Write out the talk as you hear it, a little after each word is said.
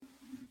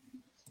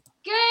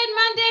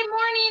Monday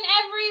morning,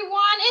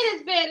 everyone. It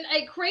has been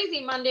a crazy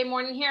Monday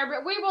morning here,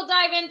 but we will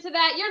dive into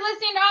that. You're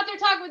listening to Author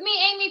Talk with me,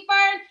 Amy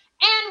Fern,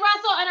 and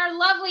Russell, and our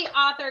lovely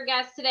author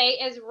guest today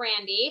is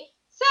Randy.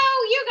 So,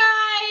 you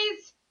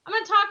guys, I'm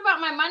going to talk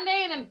about my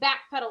Monday and then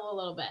backpedal a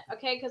little bit,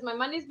 okay? Because my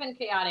Monday's been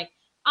chaotic.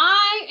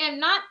 I am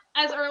not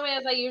as early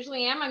as I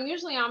usually am. I'm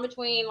usually on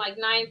between like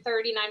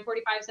 9:30,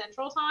 9:45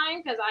 Central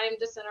Time because I am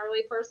just an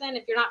early person.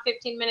 If you're not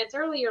 15 minutes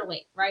early, you're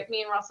late, right?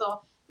 Me and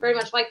Russell very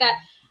much like that.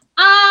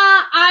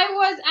 I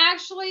was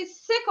actually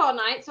sick all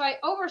night, so I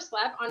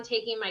overslept on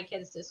taking my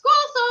kids to school.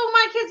 So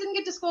my kids didn't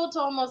get to school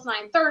till almost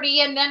 9:30,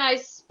 and then I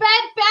sped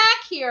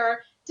back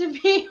here to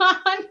be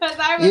on because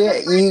I was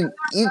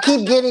you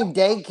keep getting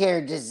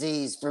daycare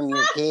disease from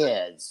your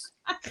kids.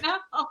 I know.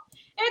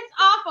 It's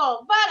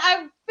awful, but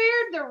I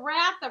feared the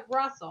wrath of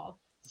Russell,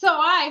 so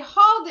I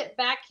hauled it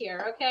back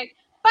here, okay?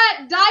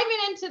 But diving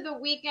into the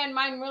weekend,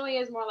 mine really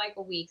is more like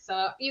a week.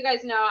 So you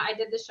guys know I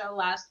did the show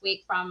last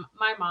week from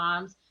my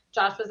mom's.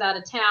 Josh was out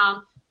of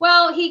town.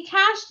 Well, he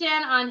cashed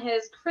in on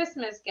his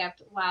Christmas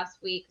gift last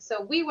week.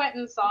 So we went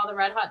and saw the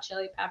Red Hot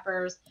Chili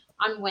Peppers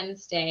on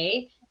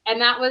Wednesday.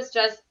 And it was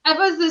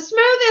the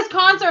smoothest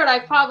concert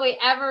I've probably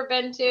ever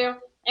been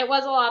to. It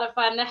was a lot of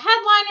fun. The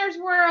headliners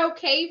were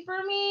okay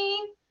for me.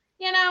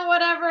 You know,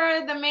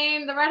 whatever. The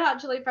Red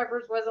Hot Chili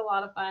Peppers was a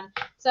lot of fun.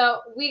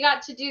 So we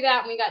got to do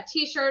that, and we got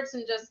t-shirts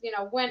and just,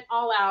 went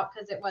all out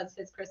because it was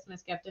his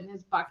Christmas gift and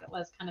his bucket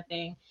list kind of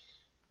thing.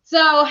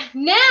 So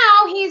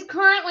now he's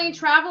currently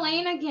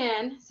traveling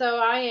again. So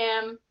I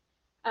am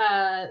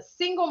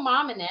single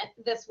mom in it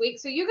this week.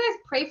 So you guys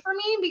pray for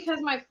me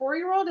because my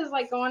 4-year-old is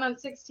like going on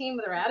 16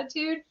 with her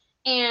attitude.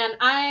 And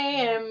I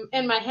am,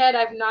 in my head,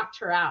 I've knocked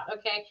her out,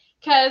 okay?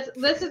 Because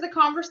this is a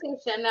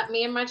conversation that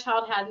me and my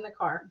child had in the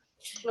car,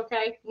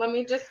 okay? Let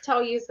me just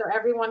tell you so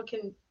everyone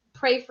can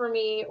pray for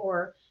me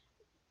or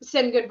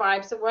send good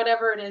vibes or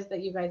whatever it is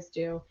that you guys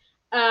do.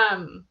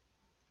 I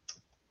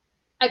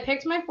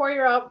picked my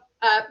 4-year-old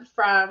up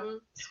from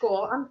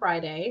school on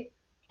Friday,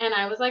 and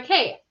I was like,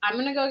 hey, I'm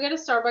going to go get a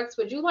Starbucks.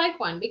 Would you like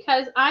one?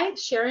 Because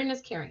sharing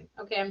is caring.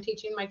 Okay, I'm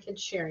teaching my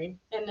kids sharing,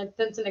 and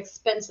it's an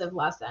expensive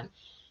lesson.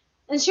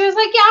 And she was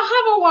like, yeah, I'll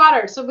have a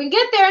water. So we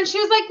get there, and she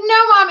was like,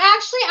 no, Mom,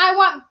 actually, I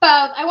want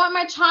both. I want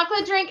my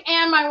chocolate drink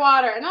and my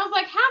water. And I was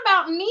like, how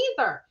about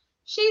neither?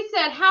 She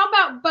said, how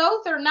about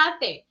both or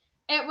nothing?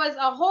 It was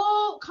a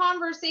whole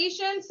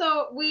conversation,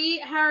 so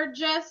we are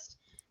just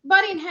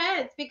butting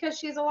heads because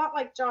she's a lot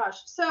like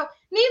Josh. So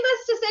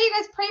needless to say, you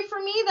guys pray for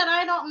me that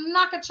I don't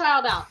knock a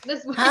child out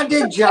this week. How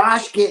did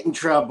Josh get in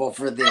trouble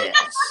for this?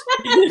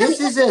 This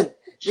is an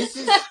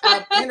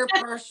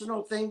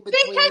interpersonal thing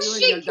between you and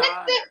your daughter. Because she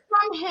gets it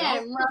from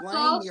him,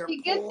 Russell.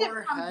 She gets it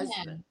from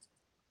husband.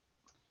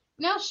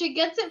 No, she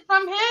gets it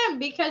from him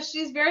because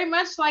she's very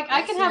much like, that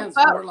I can have both.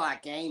 Sounds more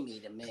like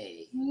Amy to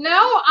me. No,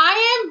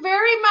 I am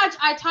very much.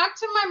 I talked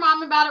to my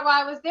mom about it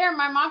while I was there.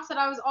 My mom said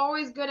I was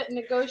always good at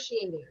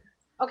negotiating.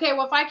 Okay,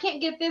 well, if I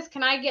can't get this,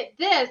 can I get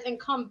this and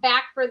come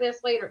back for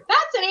this later?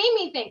 That's an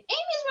Amy thing.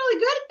 Amy's really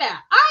good at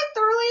that. I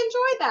thoroughly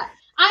enjoyed that.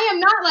 I am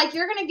not like,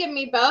 you're going to give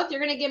me both. You're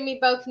going to give me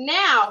both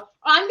now.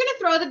 I'm going to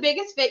throw the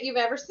biggest fit you've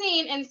ever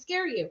seen and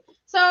scare you.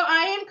 So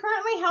I am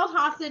currently held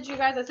hostage, you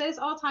guys. I say this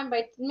all the time,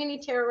 by many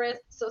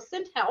terrorists. So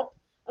send help.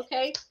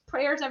 Okay,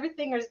 prayers,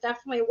 everything is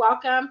definitely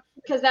welcome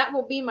because that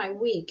will be my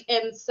week.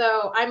 And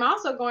so I'm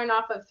also going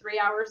off of 3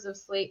 hours of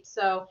sleep.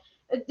 So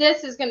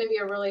this is going to be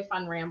a really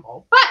fun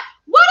ramble. But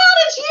what all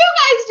did you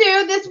guys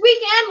do this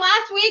weekend,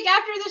 last week,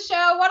 after the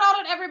show? What all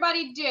did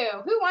everybody do?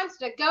 Who wants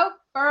to go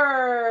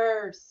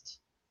first?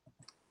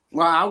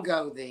 Well, I'll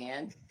go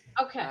then.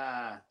 Okay.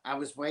 I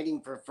was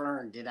waiting for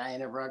Fern. Did I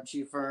interrupt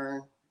you,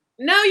 Fern?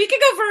 No, you can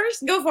go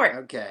first. Go for it.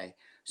 Okay.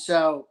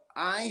 So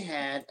I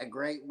had a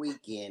great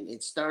weekend.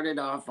 It started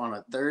off on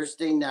a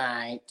Thursday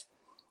night,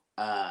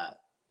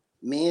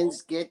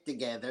 men's get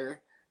together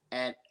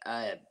at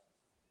a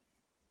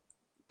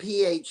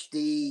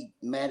PhD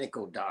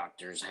medical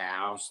doctor's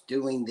house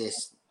doing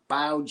this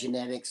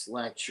biogenetics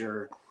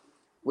lecture,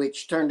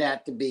 which turned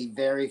out to be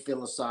very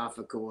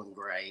philosophical and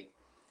great.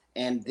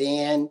 And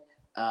then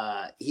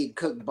he'd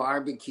cooked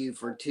barbecue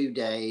for 2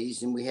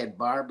 days, and we had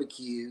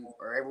barbecue,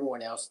 or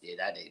everyone else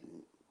did. I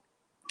didn't.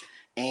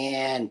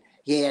 And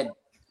he had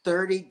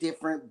 30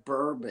 different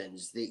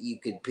bourbons that you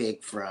could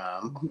pick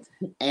from.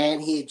 And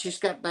he had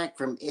just got back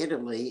from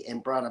Italy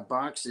and brought a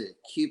box of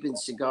Cuban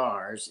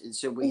cigars. And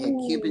so we had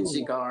Cuban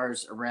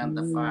cigars around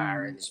the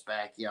fire in his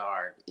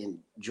backyard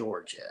in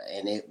Georgia.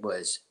 And it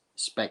was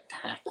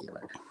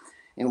spectacular.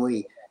 And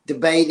we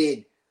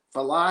debated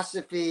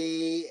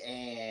philosophy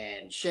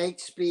and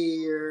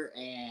Shakespeare,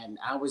 and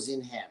I was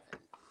in heaven.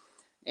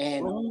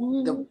 And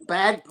the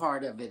bad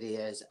part of it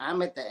is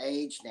I'm at the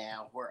age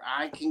now where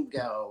I can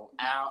go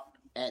out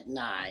at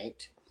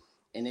night,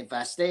 and if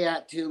I stay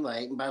out too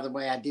late, and by the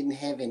way, I didn't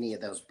have any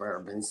of those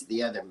bourbons,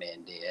 the other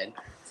men did,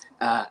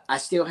 I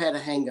still had a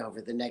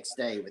hangover the next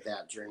day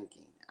without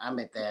drinking. I'm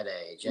at that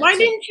age. Why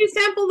didn't you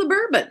sample the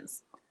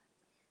bourbons?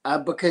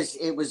 Because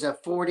it was a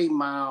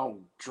 40-mile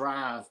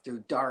drive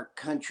through dark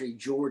country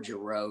Georgia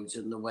roads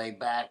on the way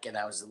back, and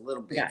I was a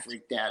little bit Gotcha.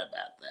 freaked out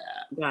about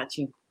that. Got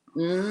you.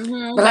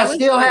 But I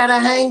still had a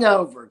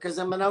hangover because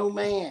I'm an old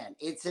man.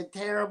 It's a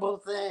terrible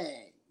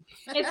thing.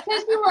 It's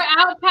because you were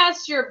out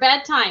past your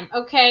bedtime.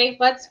 Okay,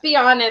 let's be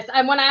honest.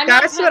 And when I'm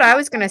That's what I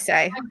was gonna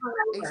say.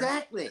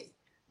 Exactly.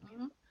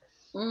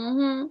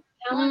 Telling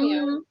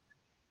you.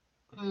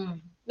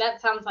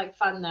 That sounds like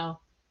fun though.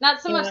 Not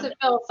so much the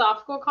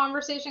philosophical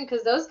conversation,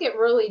 because those get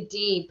really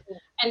deep,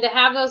 and to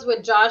have those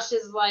with Josh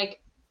is like,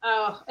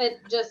 oh, I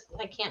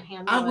can't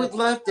handle it. I would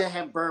love to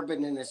have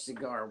bourbon and a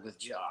cigar with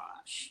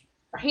Josh.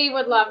 He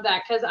would love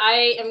that, because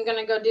I am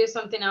gonna go do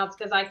something else,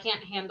 because I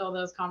can't handle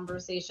those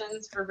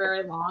conversations for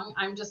very long.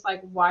 I'm just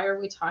like, why are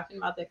we talking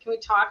about that? Can we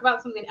talk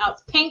about something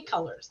else? Pink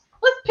colors.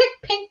 Let's pick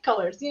pink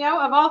colors.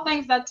 Of all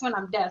things, that's when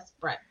I'm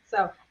desperate.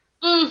 So,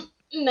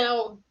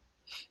 no.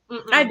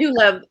 I do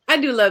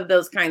love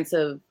those kinds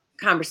of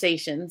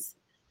conversations,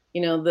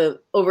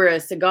 over a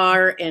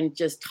cigar and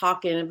just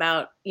talking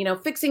about,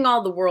 fixing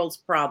all the world's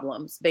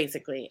problems,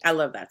 basically. I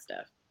love that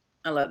stuff.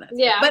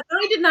 Yeah. But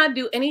I did not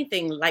do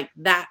anything like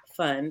that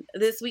fun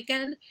this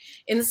weekend.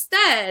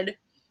 Instead,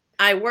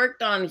 I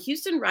worked on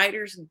Houston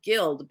Writers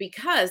Guild,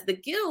 because the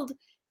Guild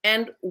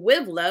and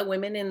WIVLA,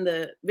 Women in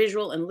the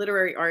Visual and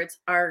Literary Arts,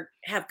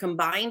 have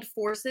combined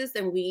forces,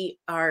 and we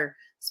are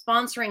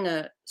sponsoring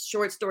a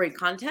short story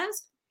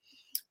contest.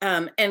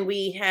 And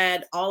we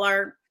had all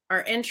our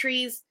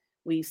entries.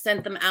 We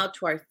sent them out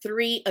to our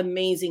 3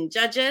 amazing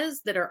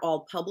judges that are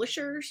all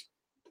publishers,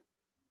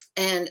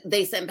 and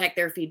they sent back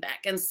their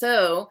feedback. And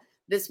so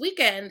this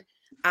weekend,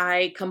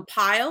 I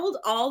compiled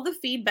all the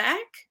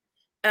feedback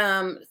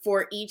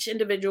for each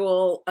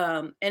individual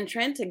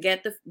entrant to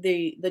get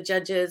the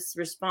judges'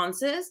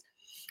 responses.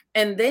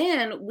 And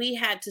then we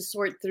had to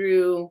sort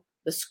through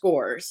the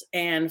scores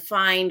and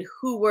find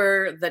who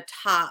were the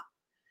top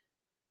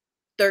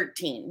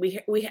 13.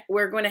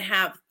 We're going to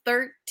have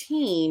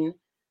 13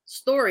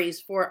 stories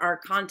for our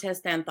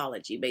contest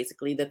anthology,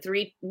 basically the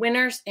 3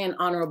 winners and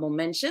honorable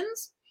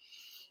mentions.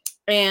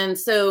 And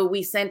so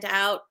we sent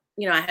out,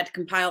 I had to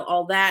compile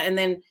all that, and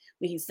then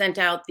we sent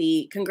out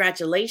the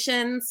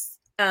congratulations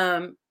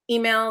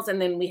emails, and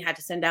then we had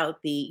to send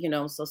out the,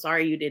 so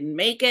sorry you didn't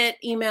make it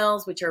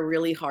emails, which are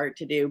really hard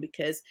to do,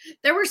 because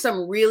there were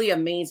some really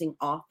amazing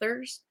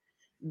authors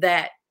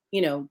that,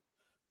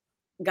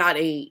 got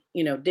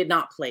did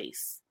not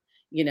place,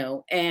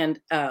 and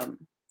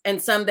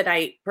some that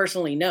I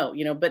personally know,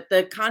 but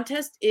the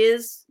contest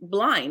is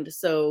blind.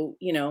 So,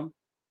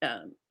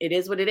 it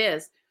is what it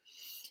is.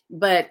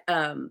 But,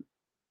 so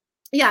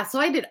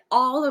I did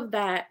all of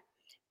that,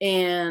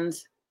 and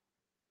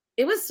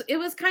it was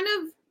kind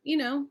of,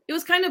 it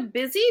was kind of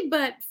busy,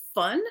 but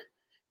fun,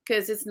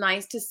 because it's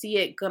nice to see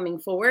it coming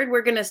forward.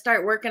 We're going to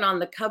start working on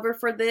the cover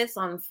for this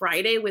on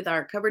Friday with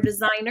our cover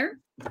designer.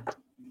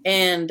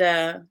 And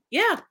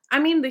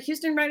the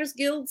Houston Writers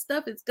Guild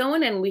stuff is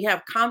going, and we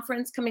have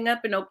conference coming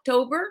up in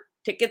October.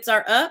 Tickets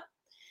are up.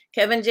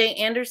 Kevin J.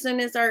 Anderson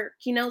is our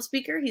keynote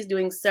speaker. He's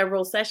doing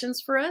several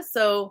sessions for us.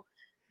 So,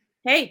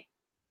 hey,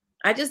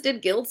 I just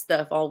did guild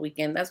stuff all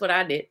weekend. That's what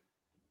I did.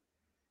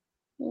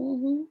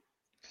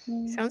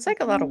 Sounds like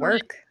a lot of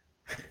work.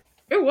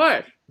 It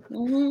was.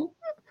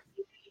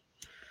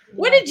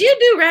 What did you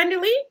do,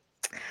 Randi-Lee?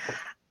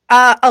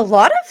 A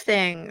lot of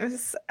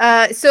things.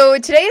 So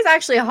today is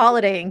actually a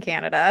holiday in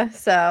Canada.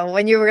 So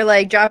when you were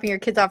like dropping your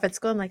kids off at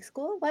school, I'm like,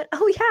 school? What?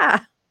 Oh yeah.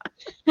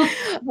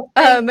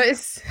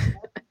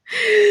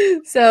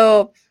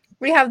 So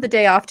we have the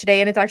day off today,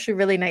 and it's actually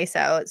really nice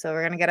out. So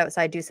we're gonna get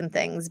outside, do some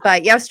things.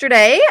 But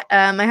yesterday,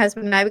 my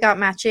husband and I, we got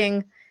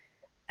matching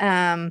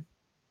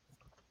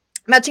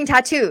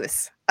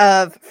tattoos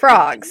of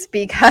frogs,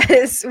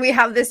 because we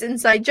have this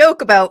inside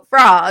joke about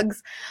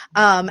frogs,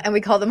 and we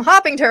call them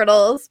hopping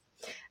turtles.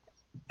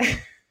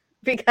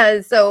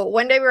 Because so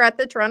one day we were at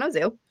the Toronto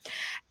Zoo,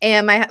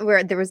 and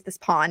there was this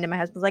pond, and my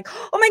husband was like,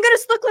 "Oh my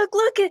goodness,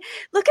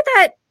 look at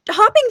that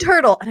hopping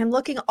turtle!" And I'm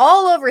looking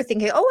all over,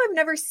 thinking, "Oh, I've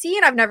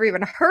never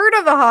even heard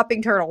of a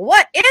hopping turtle.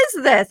 What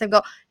is this?" And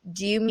go,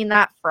 "Do you mean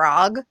that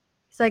frog?"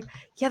 He's like,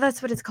 "Yeah,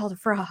 that's what it's called, a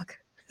frog."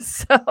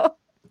 So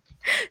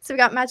we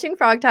got matching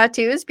frog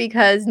tattoos,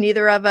 because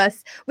neither of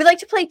us, we like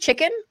to play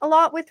chicken a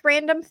lot with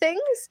random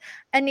things,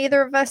 and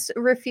neither of us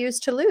refuse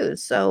to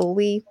lose. So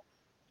we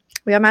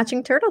got matching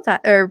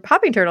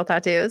hopping turtle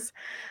tattoos.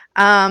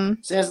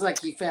 Sounds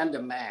like you found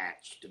a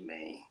match to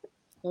me.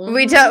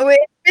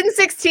 It's been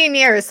 16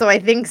 years, so I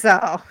think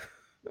so.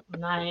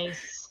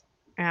 Nice.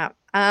 Yeah.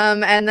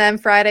 And then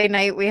Friday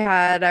night we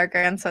had our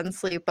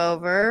grandson's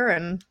sleepover,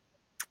 and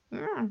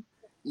yeah.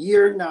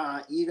 You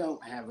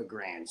don't have a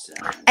grandson.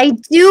 I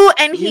do,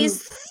 and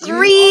he's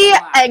 3,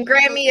 and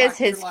Grammy is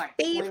his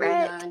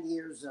favorite. 29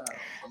 years old.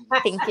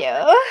 Thank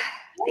you.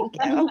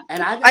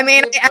 And I'm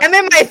in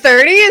my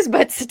 30s,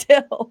 but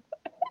still.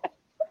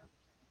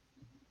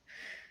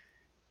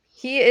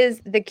 He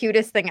is the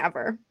cutest thing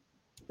ever.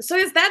 So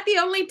is that the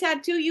only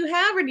tattoo you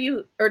have,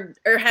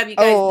 or have you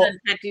guys done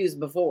tattoos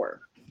before?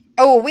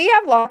 Oh, we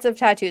have lots of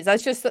tattoos.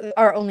 That's just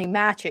our only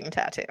matching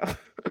tattoo.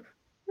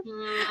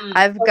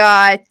 I've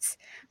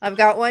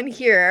got one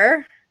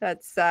here.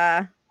 That's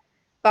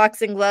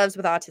boxing gloves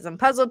with autism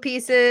puzzle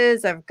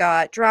pieces. I've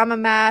got drama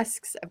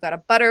masks. I've got a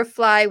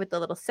butterfly with the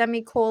little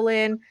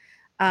semicolon.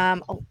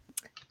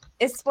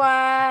 This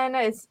one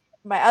is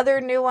my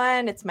other new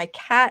one. It's my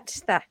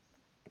cat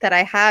that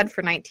I had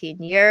for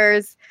 19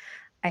 years.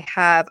 I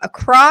have a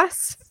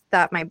cross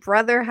that my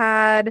brother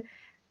had.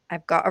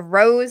 I've got a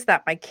rose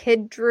that my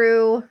kid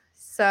drew.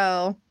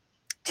 So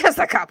just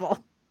a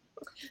couple.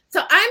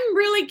 So I'm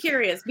really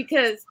curious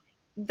because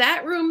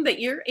that room that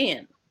you're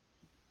in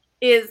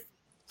is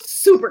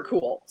super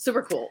cool.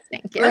 Super cool.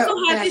 Thank you. Well,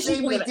 now,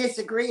 see, we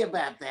disagree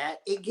about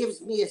that. It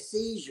gives me a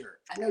seizure.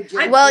 I know.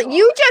 Well,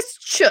 you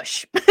just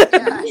shush.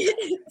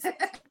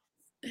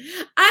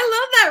 I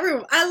love that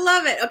room. I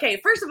love it. Okay,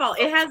 first of all,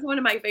 it has one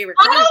of my favorite.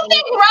 I don't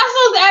think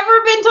Russell's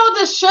ever been told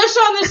to shush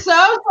on the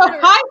show. So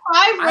high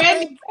five,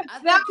 Randy. I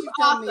think you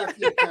told me a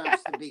few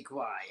times to be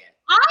quiet.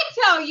 I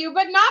tell you,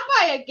 but not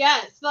by a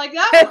guest. Like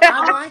that.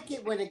 I like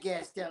it when a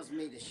guest tells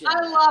me to shut up.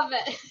 I love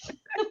it.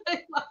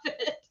 I love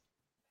it.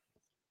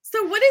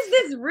 So, what is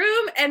this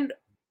room,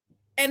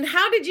 and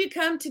how did you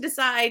come to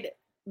decide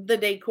the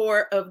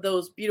decor of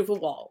those beautiful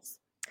walls?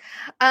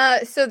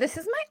 So this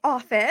is my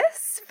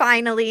office,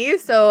 finally.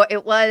 So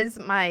it was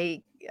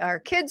our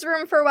kids'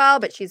 room for a while,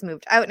 but she's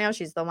moved out now.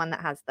 She's the one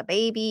that has the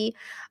baby.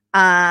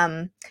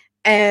 And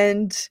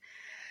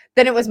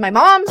then it was my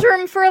mom's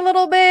room for a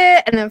little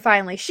bit, and then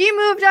finally she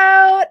moved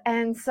out,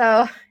 and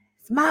so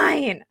it's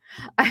mine.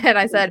 And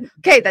I said,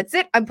 okay, that's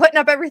it. I'm putting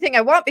up everything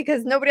I want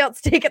because nobody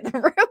else taken the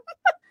room.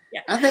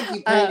 Yeah. I think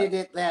you painted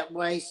it that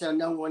way so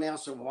no one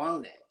else will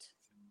want it.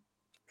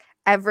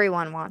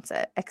 Everyone wants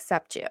it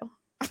except you.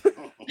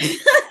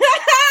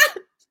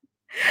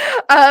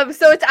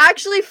 So it's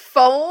actually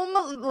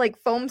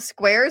foam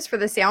squares for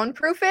the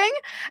soundproofing,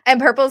 and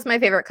purple is my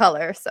favorite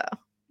color. So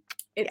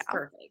it's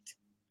perfect.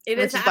 It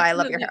Which is why I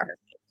love your hair.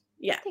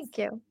 Yeah. Thank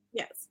you.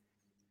 Yes.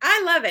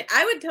 I love it.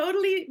 I would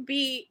totally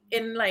be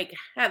in like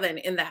heaven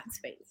in that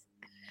space.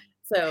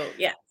 So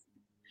yes.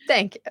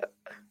 Thank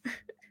you.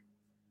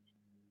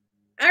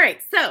 All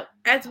right. So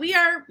as we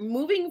are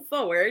moving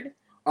forward,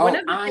 one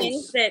of the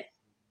things that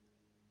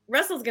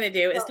Russell's going to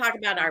do is talk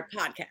about our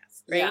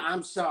podcast, right? Yeah,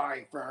 I'm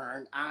sorry,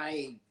 Fern.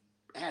 I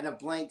had a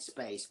blank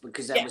space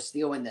because I was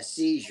still in the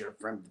seizure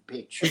from the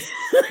picture.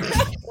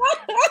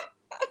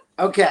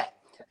 Okay.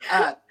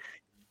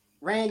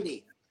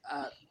 Randy,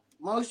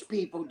 most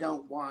people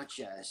don't watch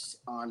us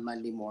on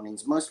Monday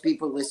mornings. Most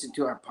people listen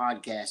to our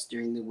podcast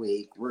during the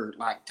week. We're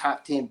like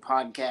top 10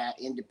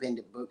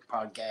 independent book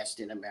podcast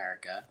in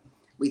America.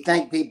 We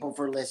thank people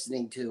for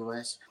listening to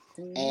us.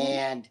 Mm-hmm.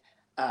 And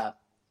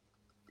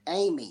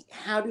Amy,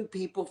 how do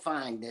people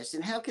find us,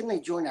 and how can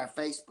they join our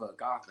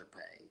Facebook author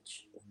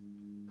page?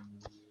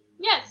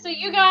 Yes, so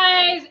you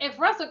guys, if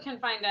Russell can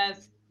find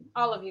us,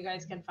 all of you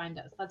guys can find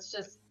us. Let's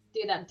just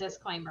do that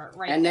disclaimer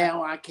right And there.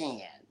 now I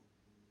can.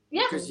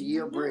 Yeah. Because of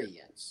your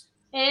brilliance.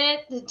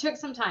 It took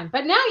some time,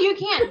 but now you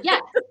can.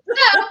 Yes.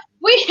 So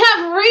we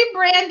have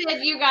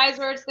rebranded, you guys,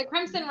 where it's the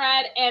crimson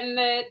red and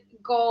the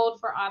gold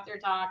for Author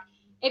Talk.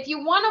 If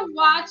you want to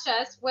watch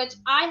us, which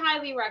I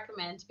highly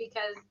recommend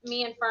because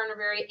me and Fern are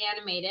very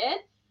animated,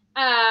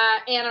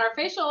 and our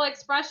facial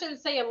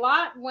expressions say a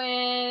lot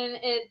when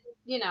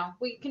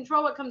we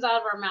control what comes out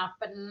of our mouth,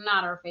 but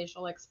not our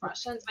facial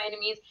expressions by any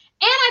means.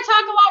 And I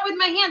talk a lot with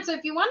my hands. So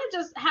if you want to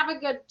just have a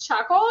good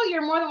chuckle,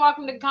 you're more than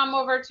welcome to come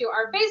over to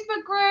our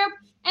Facebook group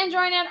and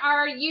join in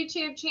our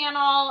YouTube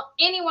channel,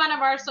 any one of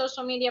our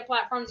social media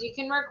platforms. You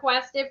can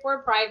request if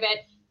we're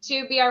private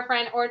to be our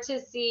friend or to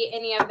see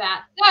any of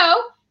that.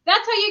 So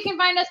that's how you can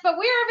find us. But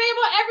we are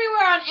available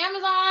everywhere on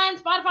Amazon,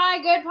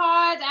 Spotify, Good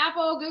Pods,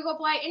 Apple, Google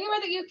Play, anywhere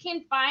that you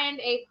can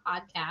find a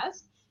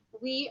podcast.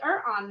 We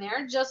are on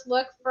there. Just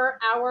look for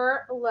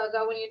our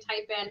logo when you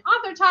type in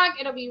Author Talk.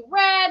 It'll be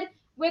red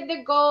with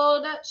the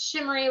gold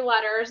shimmery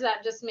letters.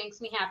 That just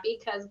makes me happy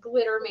because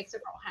glitter makes a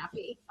girl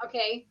happy.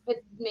 Okay,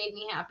 it made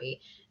me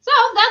happy. So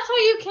that's how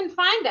you can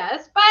find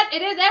us. But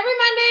it is every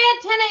Monday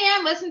at 10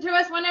 a.m. Listen to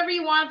us whenever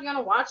you want. If you want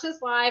to watch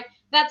us live,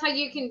 that's how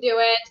you can do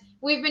it.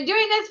 We've been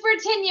doing this for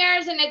 10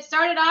 years, and it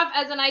started off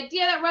as an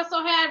idea that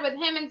Russell had with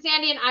him and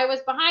Sandy, and I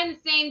was behind the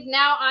scenes.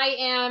 Now I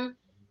am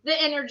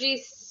the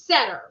energy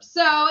setter.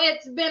 So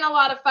it's been a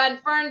lot of fun.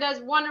 Fern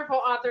does wonderful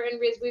author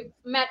interviews. We've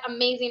met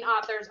amazing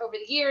authors over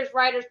the years,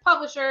 writers,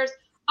 publishers,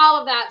 all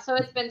of that. So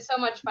it's been so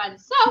much fun.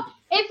 So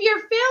if you're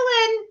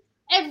feeling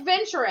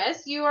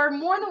adventurous, you are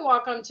more than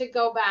welcome to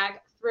go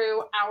back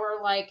through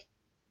our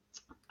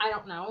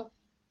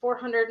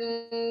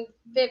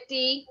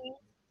 450,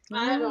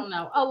 I don't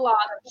know, a lot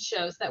of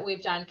shows that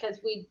we've done because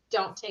we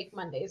don't take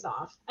Mondays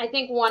off. I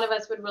think one of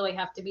us would really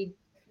have to be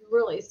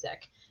really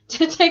sick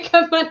to take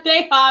a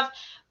Monday off.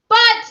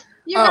 But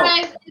you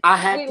guys, I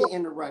have to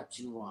interrupt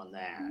you on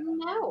that.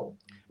 No.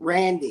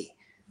 Randy,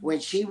 when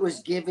she was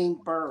giving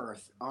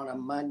birth on a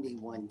Monday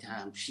one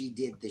time, she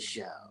did the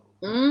show.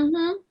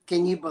 Mm-hmm.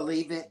 Can you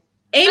believe it?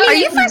 Amy, are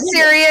you for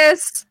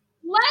serious?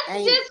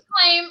 Let's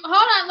disclaim.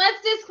 Hold on.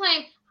 Let's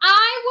disclaim.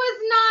 I was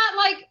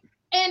not like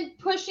in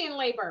pushing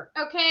labor,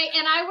 okay?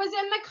 And I was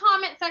in the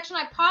comment section.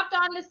 I popped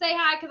on to say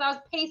hi because I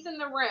was pacing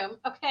the room,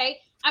 okay?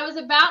 I was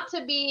about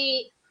to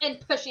be in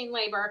pushing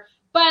labor,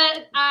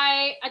 but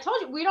I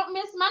told you we don't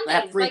miss Mondays.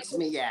 That freaks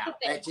me out.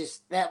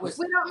 That was.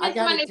 We don't miss I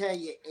gotta Mondays. tell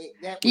you,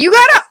 You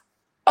gotta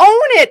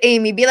own it,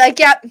 Amy. Be like,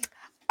 yeah,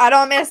 I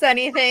don't miss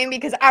anything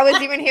because I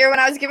was even here when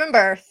I was giving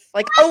birth.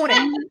 Like, own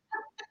it.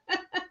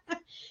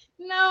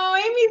 No,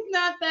 Amy's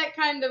not that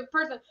kind of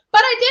person.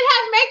 But I did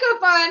have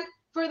makeup on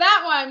for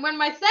that one. When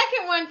my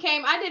second one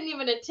came, I didn't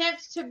even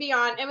attempt to be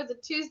on. It was a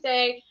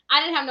Tuesday. I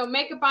didn't have no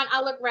makeup on.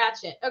 I look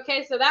ratchet.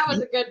 Okay, so that was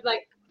a good,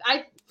 like,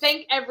 I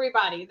thank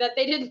everybody that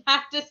they didn't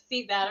have to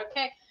see that.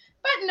 Okay,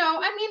 but no,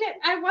 I mean,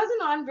 I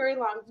wasn't on very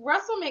long.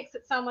 Russell makes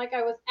it sound like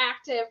I was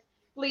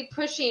actively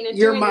pushing and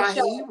you're doing my the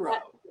show.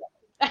 hero.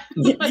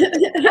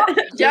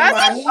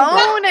 Just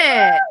own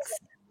it.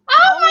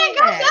 Oh my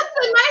gosh, that's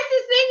the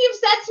nicest thing you've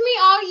said to me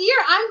all year.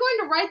 I'm going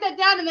to write that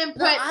down and then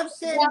put. No, I've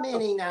said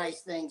many nice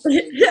things to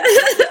you.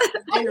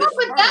 I know,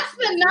 but that's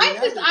the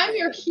nicest. I'm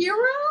your hero.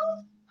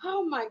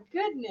 Oh my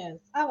goodness,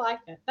 I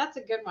like it. That's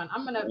a good one.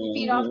 I'm gonna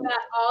feed off that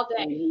all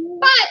day.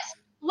 But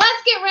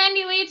let's get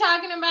Randi-Lee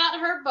talking about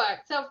her book.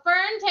 So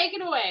Fern, take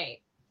it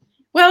away.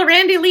 Well,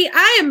 Randi-Lee,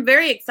 I am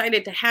very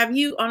excited to have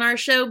you on our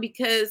show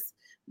because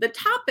the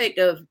topic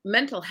of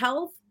mental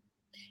health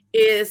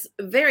is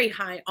very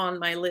high on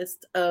my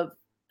list of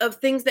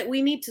things that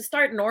we need to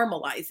start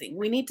normalizing.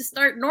 We need to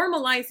start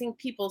normalizing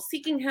people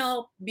seeking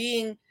help,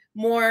 being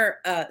more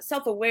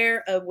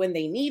self-aware of when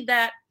they need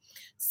that.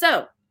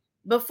 So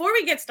before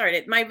we get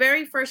started, my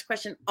very first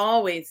question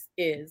always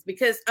is,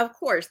 because of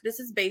course,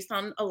 this is based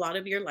on a lot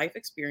of your life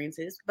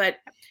experiences, but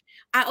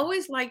I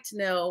always like to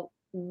know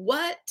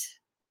what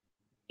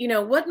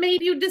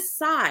made you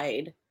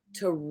decide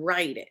to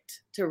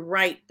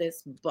write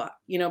this book,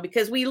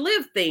 because we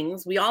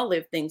all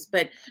live things,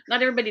 but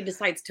not everybody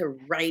decides to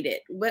write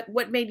it.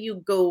 What made you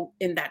go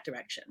in that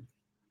direction?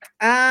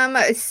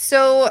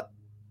 So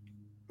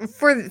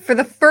for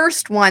the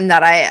first one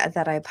that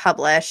I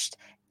published,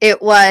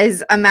 it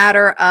was a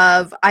matter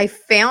of, I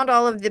found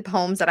all of the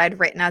poems that I'd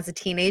written as a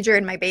teenager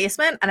in my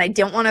basement, and I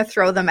didn't want to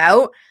throw them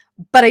out,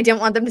 but I didn't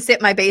want them to sit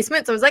in my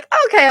basement. So I was like,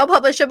 okay, I'll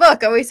publish a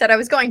book. I always said I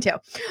was going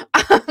to.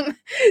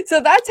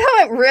 So that's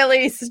how it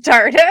really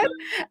started.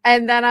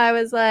 And then I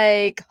was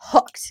like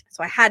hooked.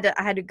 So I had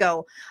to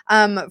go.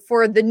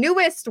 For the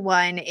newest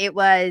one, it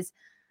was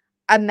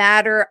a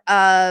matter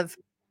of,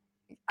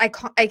 I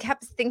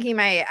kept thinking in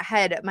my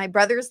head, my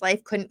brother's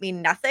life couldn't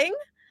mean nothing.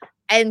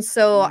 And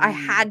so I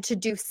had to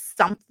do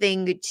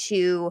something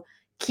to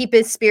keep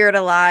his spirit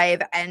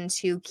alive and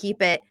to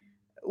keep it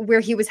where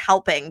he was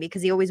helping,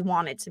 because he always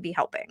wanted to be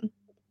helping.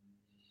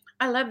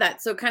 I love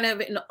that. So kind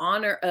of in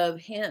honor of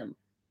him.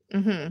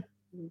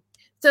 Mm-hmm.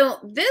 So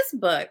this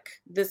book,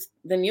 the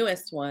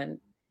newest one,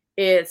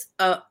 is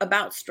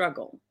about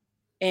struggle.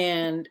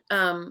 And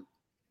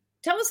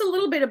tell us a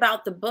little bit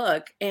about the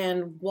book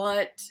and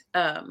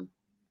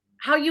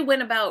how you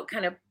went about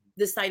kind of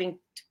deciding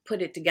to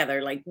put it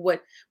together. Like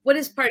what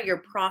is part of your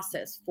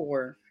process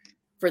for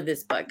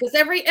this book? Because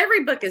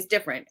every book is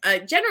different.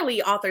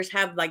 Generally, authors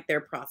have like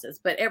their process,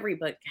 but every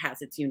book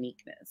has its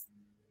uniqueness.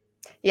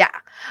 Yeah.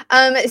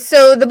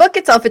 So the book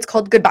itself, it's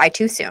called Goodbye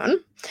Too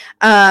Soon.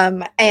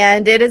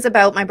 And it is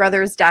about my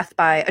brother's death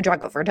by a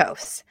drug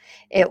overdose.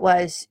 It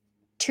was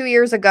 2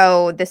 years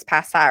ago this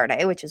past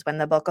Saturday, which is when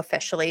the book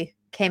officially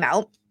came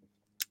out.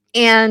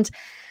 And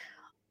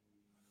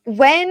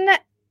when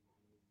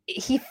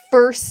he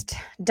first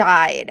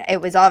died,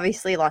 it was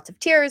obviously lots of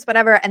tears,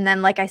 whatever. And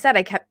then, like I said,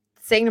 I kept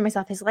saying to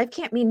myself, his life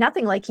can't mean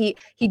nothing. Like he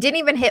didn't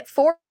even hit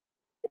 4.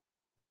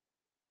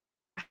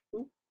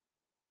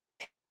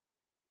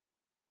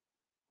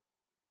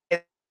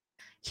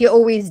 He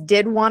always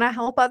did want to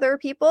help other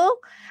people.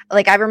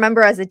 Like I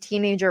remember as a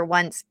teenager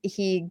once,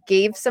 he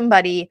gave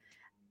somebody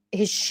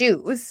his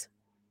shoes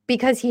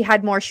because he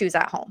had more shoes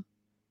at home.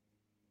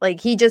 Like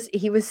he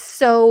was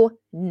so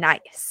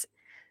nice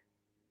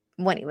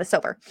when he was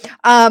sober.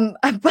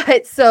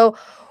 But so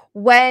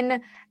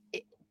when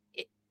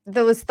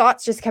those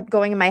thoughts just kept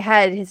going in my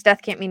head, his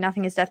death can't mean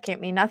nothing, his death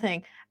can't mean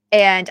nothing.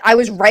 And I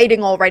was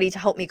writing already to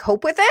help me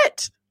cope with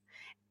it.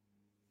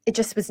 It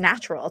just was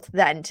natural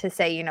then to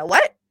say, you know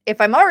what? If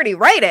I'm already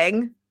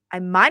writing, I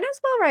might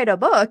as well write a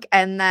book.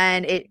 And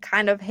then it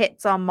kind of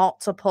hits on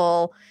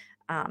multiple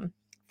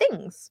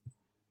things.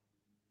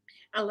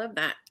 I love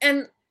that.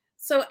 And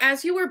so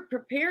as you were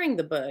preparing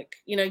the book,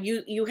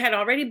 you had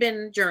already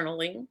been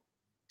journaling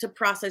to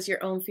process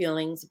your own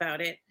feelings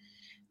about it.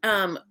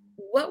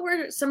 What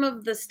were some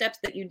of the steps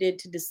that you did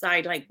to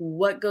decide like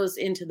what goes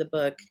into the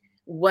book,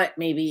 what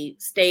maybe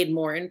stayed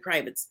more in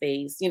private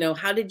space?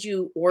 How did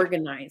you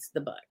organize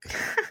the book?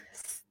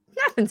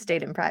 Nothing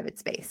stayed in private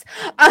space.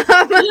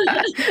 I'm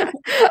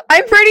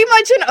pretty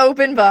much an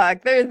open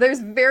book. There's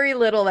very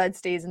little that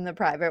stays in the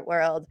private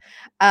world.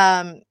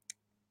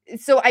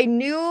 so I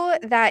knew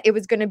that it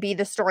was going to be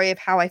the story of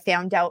how I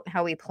found out and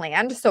how we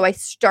planned. So I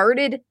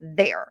started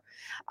there.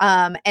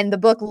 And the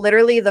book,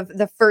 literally,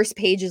 the first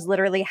page is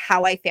literally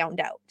how I found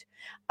out.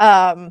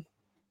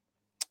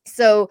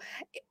 So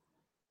it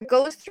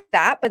goes through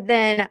that. But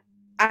then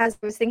as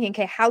I was thinking,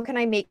 okay, how can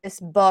I make this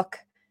book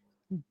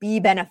be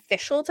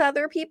beneficial to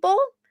other people?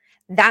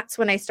 That's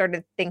when I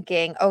started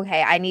thinking,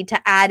 okay, I need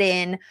to add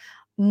in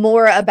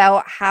more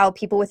about how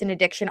people with an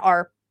addiction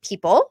are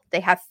people.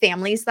 They have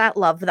families that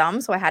love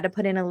them. So I had to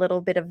put in a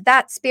little bit of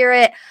that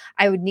spirit.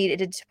 I would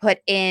needed to put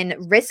in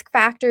risk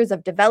factors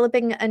of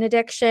developing an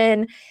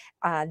addiction,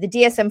 the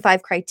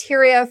DSM-5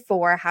 criteria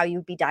for how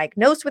you'd be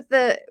diagnosed with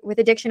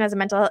addiction as a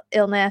mental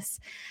illness.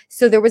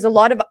 So there was a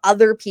lot of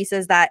other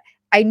pieces that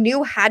I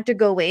knew had to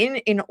go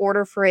in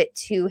order for it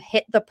to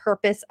hit the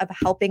purpose of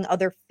helping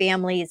other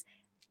families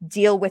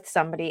deal with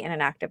somebody in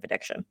an active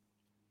addiction.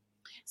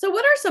 So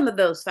what are some of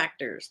those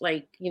factors?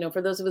 Like,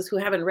 for those of us who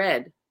haven't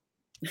read.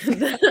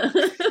 Well,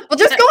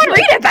 just go and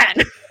read it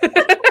then.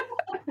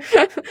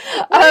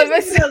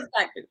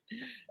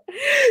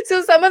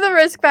 So some of the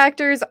risk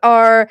factors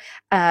are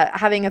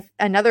having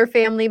another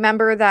family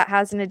member that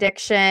has an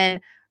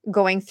addiction,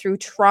 going through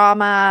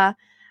trauma.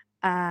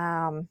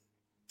 My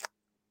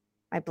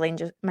brain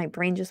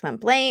just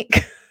went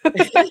blank.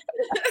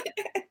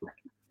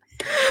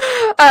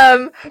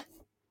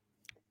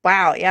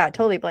 Wow, yeah,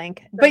 totally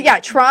blank. But yeah,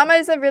 trauma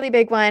is a really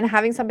big one.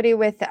 Having somebody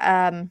with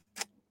an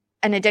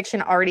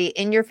addiction already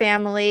in your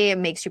family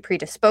makes you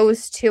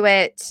predisposed to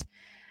it.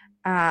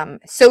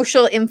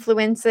 Social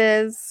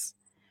influences,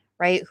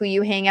 right? Who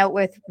you hang out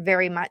with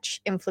very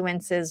much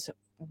influences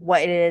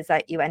what it is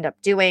that you end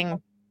up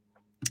doing.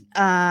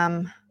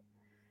 Can't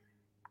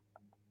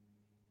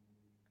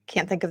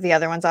think of the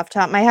other ones off the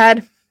top of my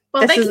head.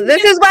 Well,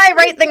 this is why I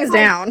write things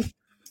down.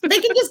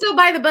 They can just go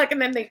buy the book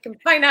and then they can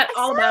find out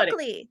all about it.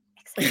 Exactly.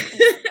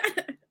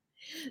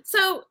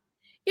 So,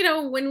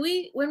 when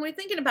we're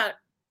thinking about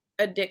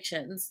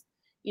addictions,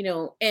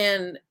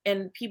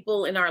 and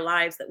people in our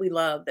lives that we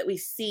love, that we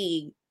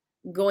see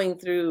going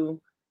through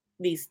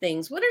these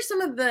things, what are some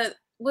of the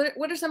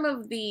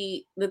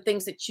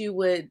things that you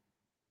would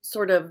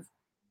sort of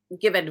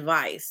give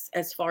advice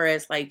as far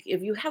as, like,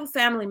 if you have a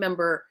family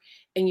member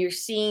and you're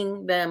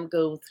seeing them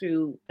go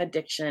through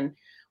addiction,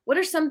 what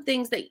are some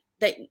things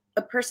that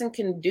a person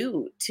can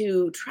do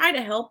to try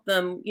to help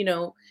them,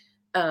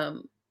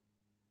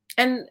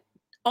 and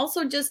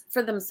also just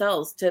for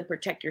themselves to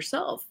protect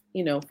yourself,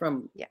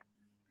 from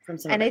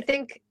some. And I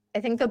think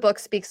the book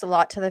speaks a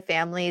lot to the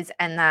families,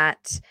 and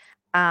that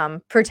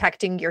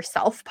protecting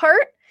yourself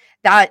part,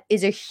 that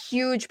is a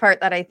huge part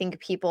that I think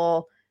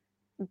people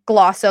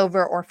gloss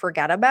over or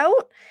forget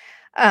about.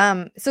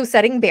 So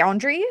setting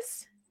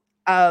boundaries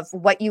of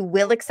what you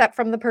will accept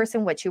from the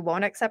person, what you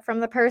won't accept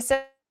from the person.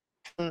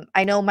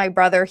 I know my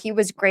brother, he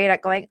was great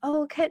at going,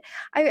 oh,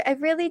 I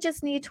really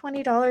just need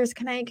 $20.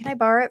 Can I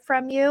borrow it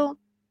from you?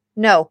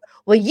 No.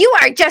 Well, you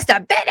are just a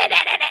bit,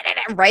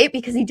 right?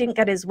 Because he didn't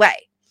get his way.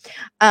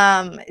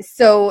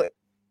 So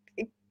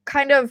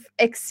kind of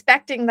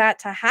expecting that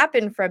to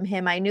happen from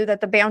him, I knew that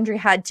the boundary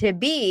had to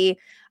be,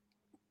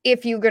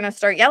 if you're going to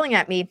start yelling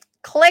at me,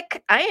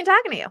 click, I ain't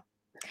talking to you.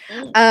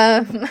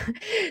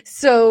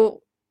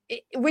 So,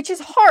 which is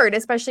hard,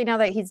 especially now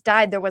that he's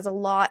died. There was a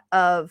lot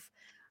of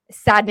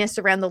sadness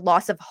around the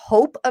loss of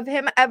hope of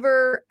him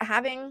ever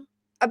having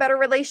a better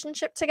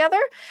relationship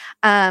together.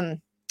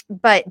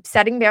 But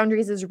setting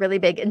boundaries is really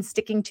big, and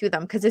sticking to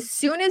them, because as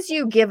soon as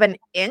you give an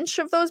inch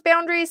of those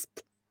boundaries,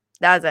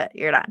 that's it,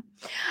 you're done.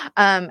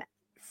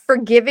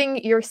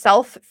 Forgiving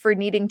yourself for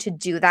needing to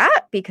do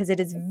that, because it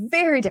is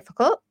very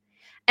difficult,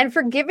 and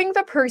forgiving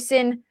the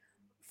person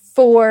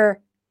for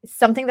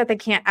something that they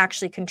can't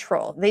actually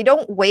control. They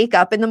don't wake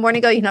up in the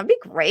morning and go, it'd be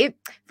great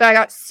if I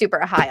got super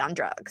high on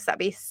drugs. That'd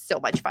be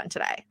so much fun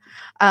today.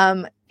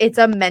 It's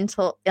a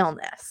mental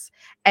illness.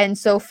 And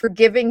so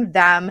forgiving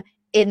them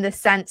in the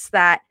sense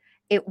that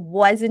it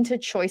wasn't a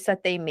choice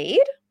that they made,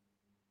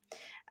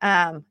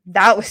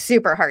 that was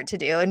super hard to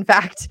do. In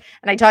fact,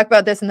 and I talk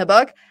about this in the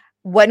book,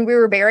 when we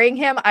were burying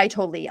him, I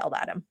totally yelled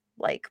at him.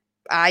 Like,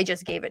 I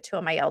just gave it to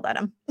him. I yelled at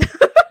him.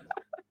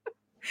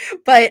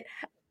 But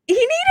he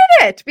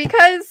needed it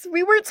because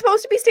we weren't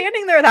supposed to be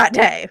standing there that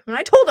day. And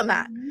I told him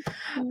that.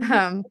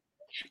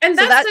 And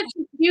that's such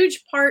a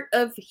huge part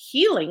of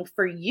healing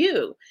for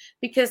you,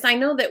 because I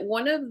know that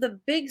one of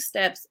the big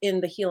steps in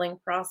the healing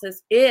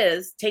process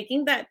is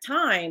taking that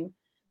time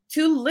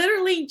to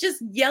literally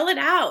just yell it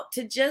out,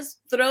 to just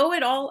throw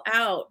it all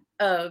out,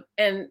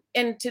 and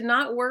to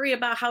not worry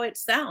about how it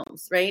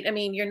sounds, right? I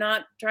mean, you're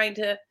not trying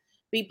to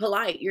be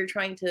polite. You're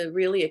trying to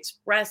really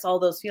express all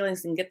those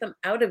feelings and get them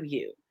out of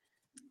you.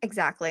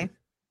 Exactly.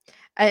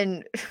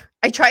 And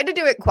I tried to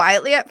do it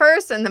quietly at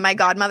first, and then my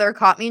godmother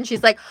caught me and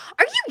she's like,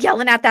 are you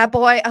yelling at that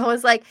boy? I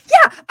was like,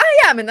 yeah, I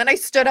am. And then I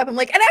stood up. I'm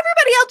like, and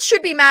everybody else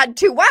should be mad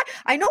too. What?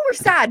 I know we're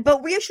sad,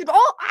 but we should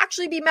all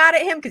actually be mad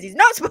at him because he's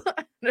not supposed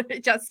to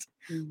just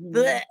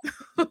that.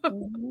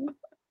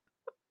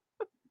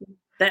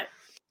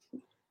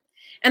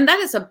 And that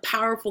is a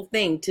powerful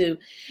thing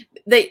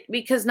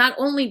because not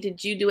only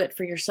did you do it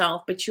for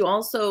yourself, but you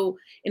also,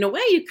 in a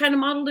way, you kind of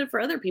modeled it for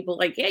other people.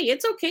 Like, hey,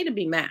 it's okay to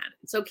be mad.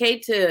 It's okay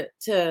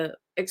to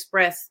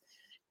express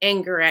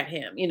anger at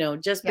him,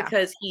 just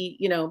because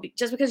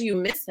just because you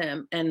miss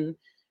him, and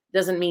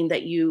doesn't mean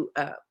that you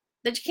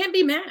can't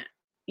be mad.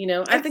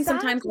 I think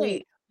sometimes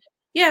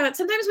but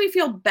sometimes we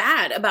feel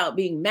bad about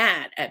being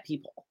mad at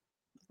people.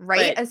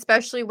 Right. But,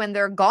 especially when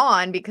they're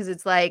gone, because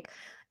it's like,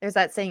 there's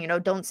that saying,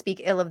 don't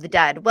speak ill of the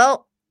dead.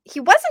 Well, he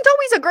wasn't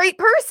always a great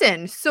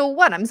person. So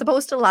what? I'm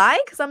supposed to lie?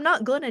 Because I'm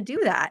not going to do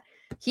that.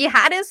 He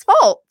had his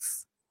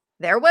faults.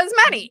 There was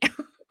many.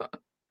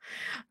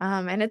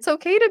 And it's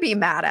okay to be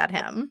mad at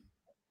him.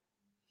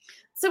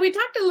 So we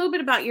talked a little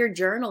bit about your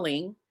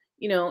journaling,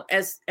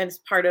 as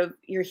part of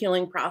your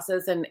healing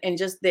process, and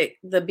just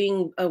the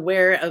being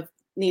aware of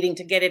needing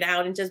to get it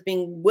out, and just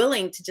being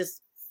willing to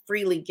just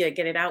freely get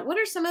it out. What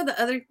are some of the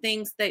other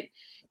things that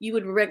you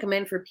would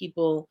recommend for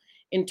people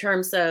in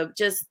terms of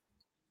just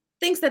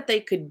things that they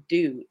could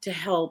do to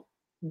help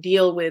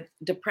deal with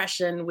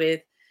depression,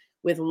 with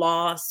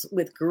loss,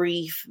 with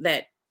grief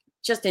that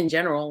just in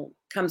general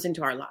comes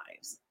into our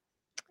lives?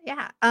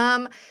 Yeah.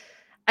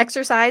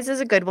 Exercise is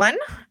a good one.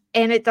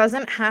 And it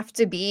doesn't have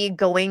to be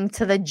going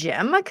to the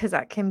gym, because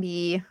that can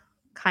be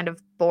kind of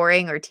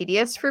boring or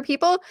tedious for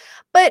people.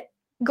 But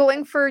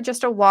going for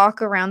just a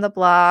walk around the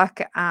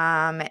block,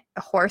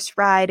 horse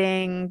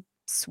riding,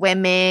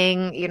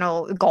 swimming,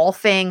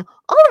 golfing,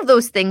 all of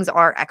those things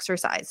are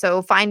exercise.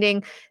 So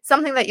finding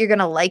something that you're going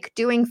to like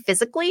doing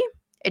physically.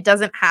 It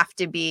doesn't have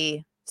to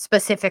be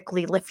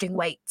specifically lifting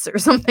weights or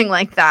something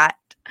like that.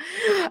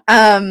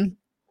 And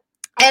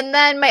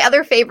then my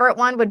other favorite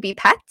one would be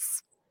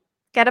pets.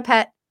 Get a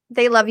pet.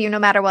 They love you no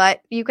matter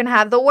what. You can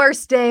have the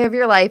worst day of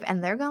your life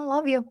and they're going to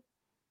love you.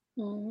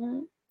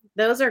 Mm-hmm.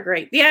 Those are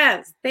great.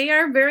 Yes, they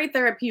are very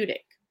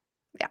therapeutic.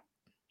 Yeah.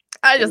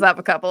 I just have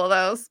a couple of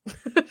those.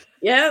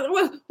 Yeah.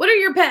 What are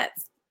your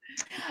pets?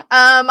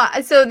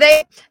 So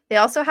they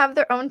also have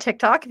their own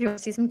TikTok if you want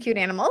to see some cute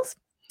animals.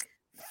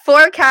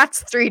 4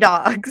 cats, 3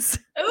 dogs.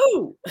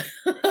 Ooh.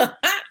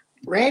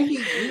 Randy,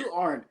 you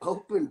are an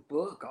open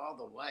book all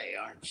the way,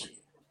 aren't you?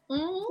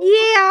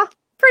 Yeah,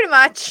 pretty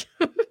much.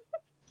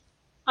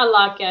 I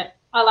like it.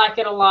 I like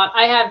it a lot.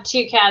 I have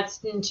 2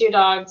 cats and 2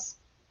 dogs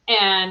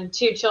and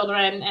 2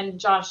 children, and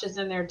Josh is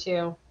in there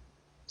too.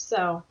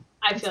 So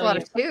I feel a lot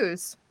of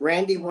twos.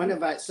 Randy,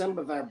 some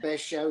of our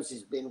best shows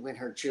has been when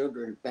her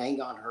children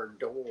bang on her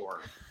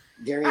door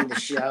during the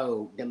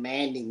show,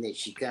 demanding that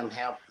she come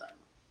help them.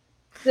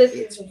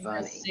 It's is a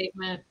funny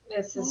statement.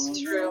 This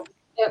is true.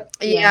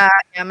 Yeah.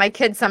 My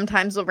kids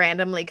sometimes will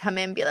randomly come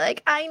in and be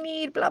like, I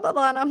need blah, blah,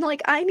 blah. And I'm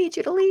like, I need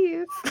you to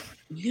leave.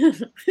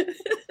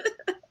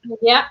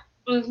 Yeah.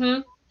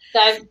 Mm-hmm.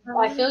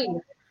 I feel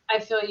you. I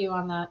feel you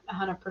on that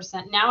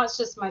 100%. Now it's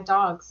just my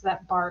dogs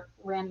that bark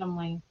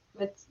randomly.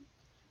 It's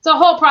a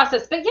whole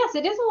process. But yes,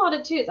 it is a lot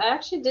of twos. I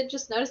actually did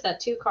just notice that.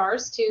 2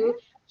 cars, 2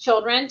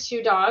 children,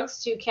 2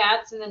 dogs, 2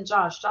 cats, and then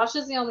Josh. Josh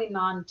is the only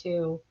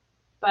non-2.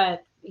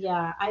 But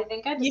yeah, I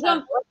think I just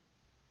have...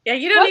 Yeah,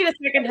 you don't need a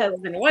second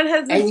husband. One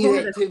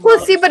husband. Well,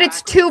 see, but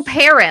it's 2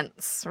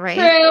 parents, right?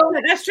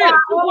 True. That's true. Yeah,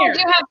 I do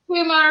have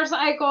 2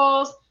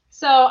 motorcycles.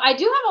 So I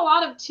do have a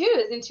lot of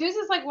 2s, and 2s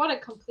is like what, a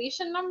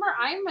completion number?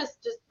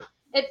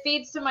 It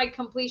feeds to my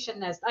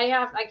completionist.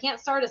 I can't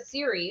start a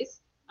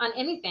series on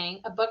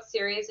anything, a book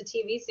series, a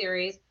TV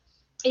series.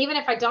 Even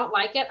if I don't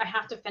like it, I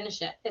have to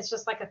finish it. It's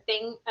just like a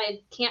thing.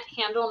 I can't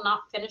handle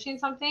not finishing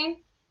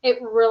something. It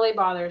really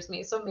bothers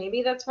me. So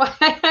maybe that's why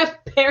I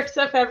have pairs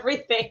of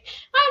everything.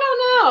 I don't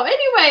know.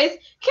 Anyways,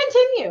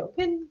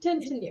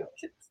 continue.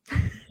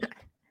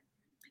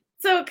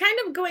 So kind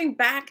of going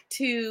back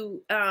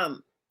to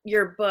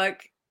your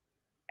book,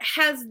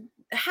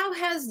 how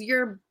has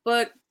your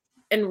book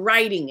and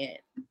writing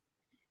it,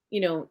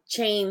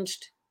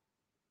 changed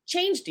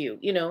you,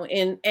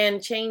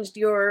 and changed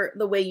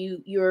the way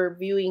you're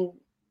viewing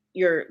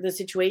the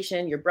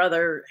situation, your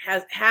brother?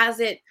 Has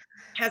it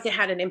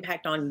had an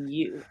impact on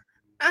you?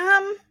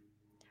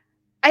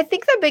 I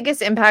think the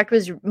biggest impact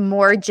was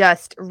more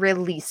just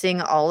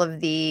releasing all of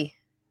the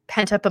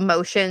pent-up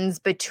emotions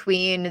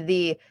between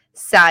the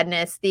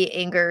sadness, the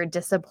anger,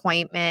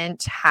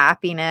 disappointment,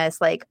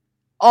 happiness, like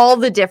all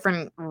the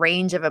different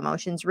range of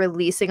emotions.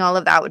 Releasing all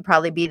of that would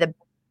probably be the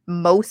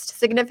most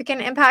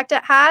significant impact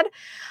it had.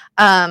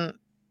 And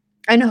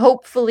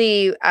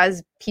hopefully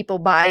as people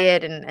buy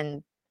it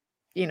and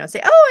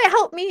say, oh, it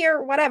helped me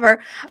or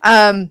whatever,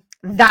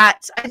 that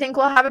I think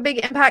will have a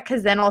big impact,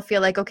 because then I'll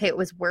feel like, okay, it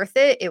was worth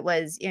it. It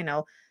was,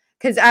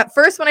 because at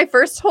first, when I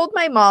first told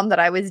my mom that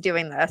I was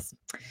doing this,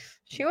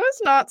 she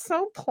was not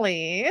so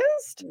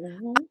pleased.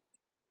 Mm-hmm.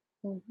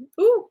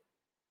 Mm-hmm. Ooh.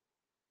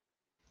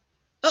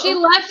 She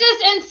left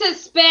us in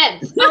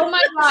suspense. Oh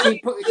my God.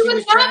 She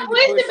was not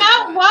pleased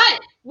about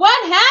what?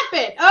 What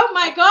happened? Oh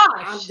my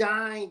gosh. I'm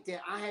dying to.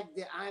 I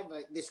have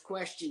this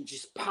question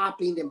just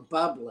popping and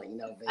bubbling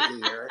over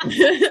here,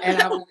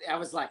 and I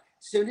was like,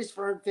 as soon as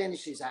Fern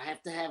finishes, I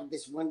have to have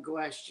this one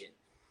question.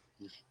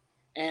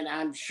 And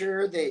I'm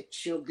sure that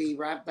she'll be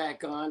right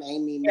back on.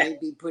 Amy may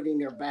be putting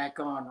her back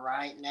on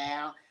right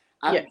now.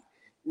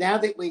 Now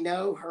that we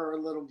know her a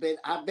little bit,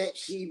 I bet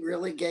she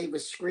really gave a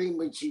scream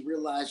when she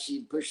realized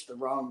she pushed the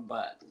wrong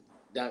button.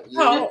 Don't you?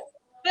 Oh,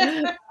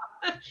 I'm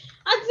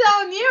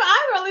telling you,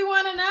 I really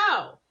want to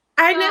know.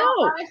 I So,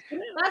 know.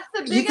 That's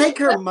the biggest. You think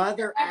her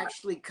mother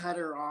actually cut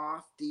her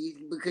off?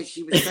 Because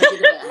she was talking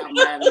about how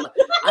mad.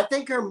 I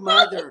think her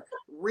mother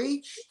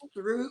reached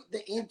through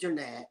the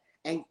internet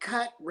and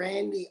cut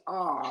Randy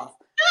off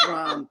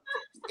from.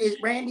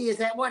 Randy, is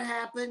that what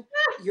happened?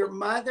 Your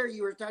mother,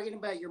 you were talking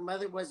about your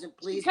mother wasn't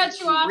pleased. Cut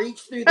you off?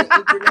 Reached through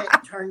the internet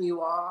and turn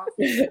you off.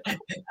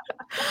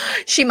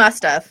 She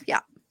must have.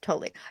 Yeah,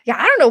 totally. Yeah,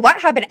 I don't know what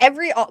happened.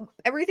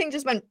 Everything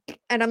just went,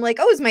 and I'm like,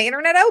 oh, is my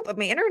internet out? But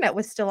my internet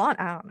was still on.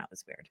 I don't know. It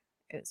was weird.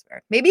 It was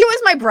weird. Maybe it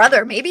was my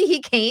brother. Maybe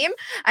he came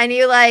and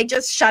he like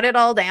just shut it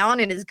all down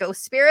in his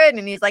ghost spirit,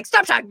 and he's like,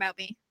 stop talking about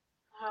me.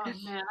 Oh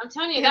man, I'm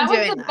telling you, that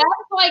was the best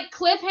like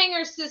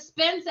cliffhanger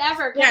suspense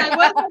ever. Yeah. I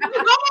want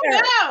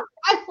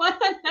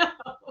to know.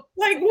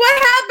 Like,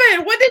 what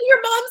happened? What did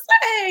your mom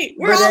say?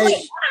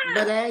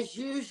 But as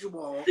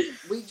usual,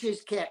 we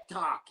just kept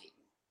talking.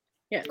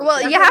 Yeah.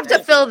 Well, you have to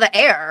fill the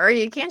air.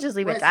 You can't just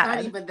leave it at that.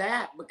 It's not even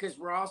that, because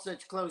we're all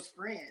such close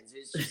friends.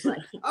 It's just like,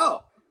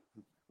 oh,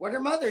 what did her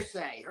mother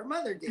say? Her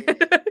mother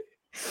did.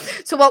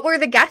 So what were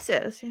the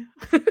guesses?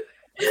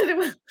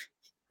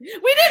 We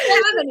didn't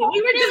have any.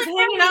 We were just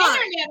hanging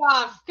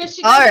on. Because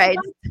she all right.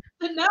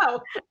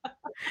 No.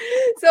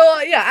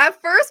 So yeah,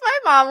 at first my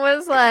mom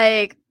was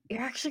like,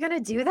 "You're actually gonna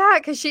do that?"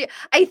 Because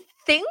I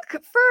think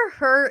for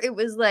her it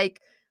was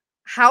like,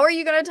 how are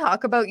you going to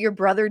talk about your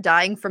brother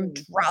dying from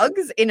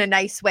drugs in a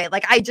nice way?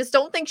 Like, I just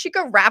don't think she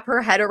could wrap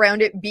her head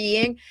around it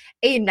being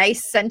a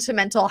nice,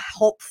 sentimental,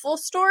 helpful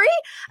story.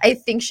 I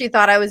think she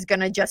thought I was going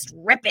to just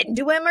rip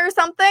into him or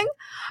something.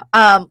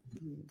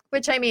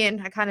 Which, I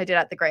mean, I kind of did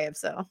at the grave,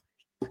 so.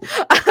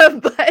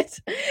 But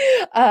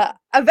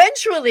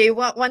eventually,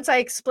 once I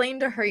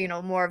explained to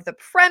her, more of the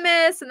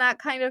premise and that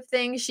kind of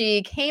thing,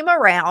 she came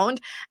around.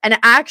 And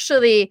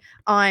actually,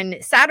 on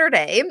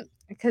Saturday,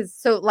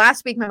 so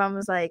last week my mom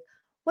was like,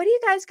 what are you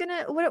guys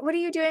what are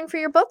you doing for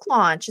your book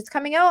launch? It's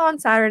coming out on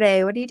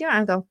Saturday. What are you doing?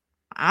 I go,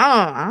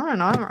 I don't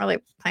know. I don't really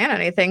plan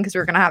anything because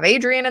we're going to have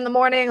Adrian in the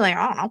morning. Like,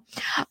 I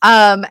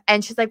don't know.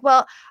 And she's like,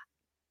 well,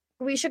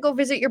 we should go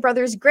visit your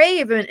brother's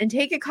grave and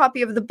take a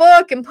copy of the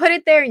book and put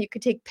it there, and you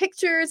could take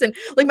pictures. And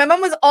like, my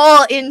mom was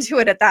all into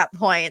it at that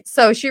point.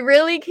 So she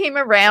really came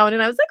around,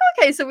 and I was like,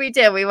 okay, so we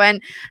did. We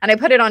went and I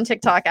put it on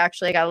TikTok.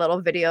 Actually, I got a little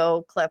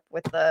video clip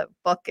with the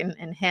book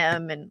and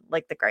him and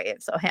like the grave.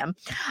 So him,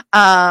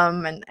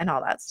 and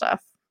all that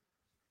stuff.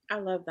 I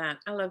love that.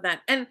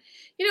 And,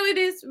 it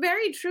is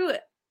very true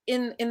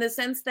in the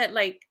sense that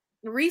like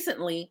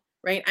recently,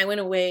 right, I went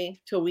away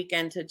to a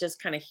weekend to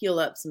just kind of heal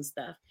up some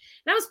stuff.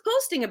 And I was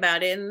posting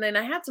about it. And then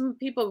I had some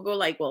people go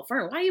like, well,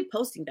 Fern, why are you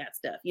posting that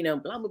stuff?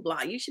 Blah, blah,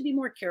 blah. You should be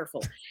more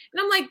careful. And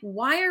I'm like,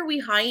 why are we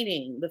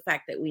hiding the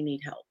fact that we need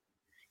help?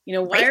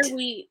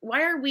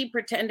 Why are we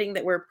pretending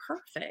that we're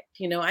perfect?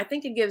 I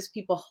think it gives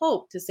people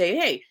hope to say,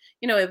 hey,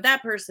 if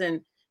that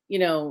person,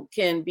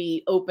 can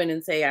be open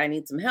and say, I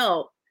need some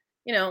help,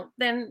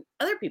 then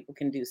other people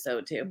can do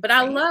so too. But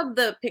I love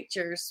the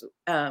pictures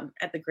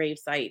at the grave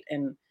site,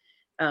 and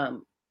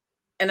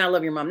I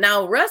love your mom.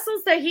 Now, Russell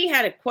said he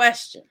had a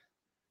question.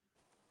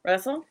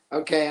 Russell?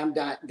 Okay, I'm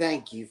done.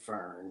 Thank you,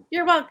 Fern.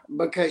 You're welcome.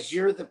 Because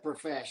you're the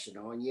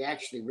professional, and you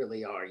actually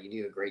really are. You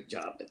do a great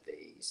job at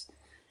these.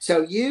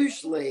 So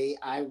usually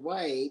I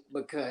wait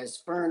because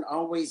Fern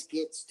always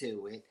gets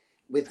to it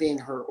within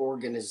her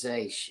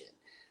organization.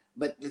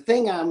 But the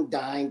thing I'm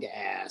dying to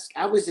ask,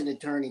 I was an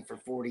attorney for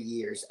 40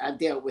 years. I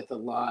dealt with a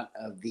lot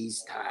of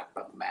these type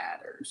of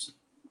matters.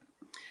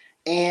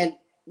 And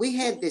we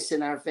had this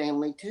in our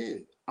family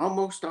too.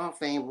 Almost all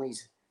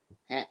families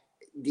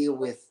deal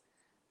with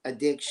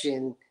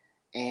addiction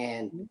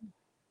and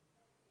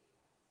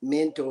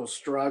mental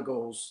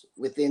struggles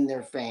within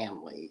their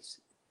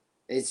families.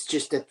 It's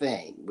just a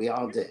thing. We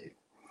all do.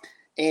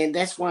 And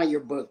that's why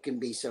your book can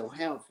be so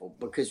helpful,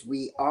 because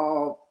we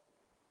all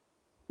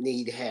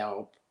need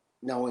help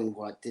knowing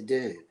what to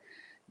do.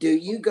 Do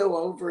you go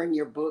over in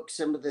your book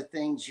some of the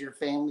things your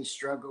family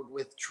struggled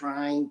with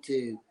trying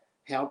to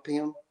help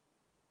him?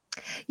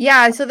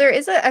 Yeah, so there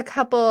is a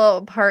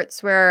couple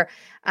parts where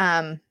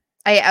I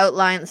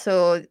outline.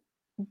 So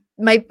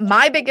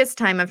my biggest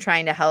time of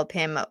trying to help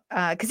him,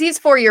 because he's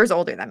 4 years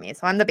older than me,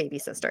 so I'm the baby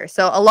sister.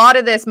 So a lot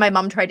of this, my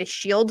mom tried to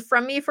shield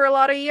from me for a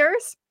lot of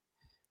years.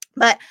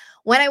 But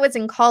when I was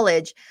in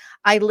college,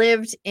 I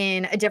lived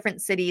in a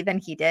different city than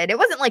he did. It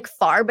wasn't like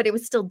far, but it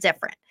was still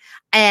different.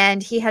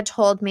 And he had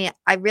told me,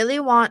 I really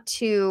want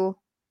to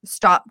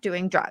stop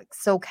doing drugs.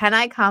 So can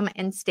I come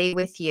and stay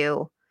with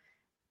you?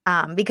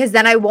 Because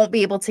then I won't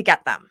be able to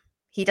get them.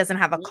 He doesn't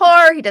have a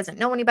car. He doesn't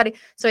know anybody.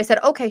 So I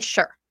said, okay,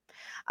 sure.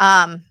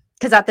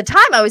 Because at the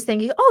time I was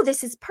thinking, oh,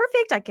 this is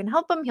perfect. I can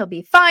help him. He'll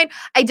be fine.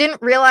 I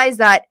didn't realize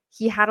that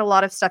he had a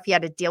lot of stuff he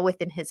had to deal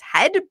with in his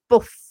head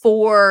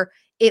before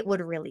it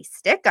would really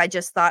stick. I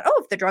just thought,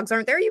 oh, if the drugs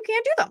aren't there, you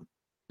can't do them.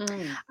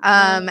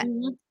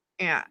 Mm.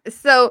 Yeah.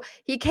 So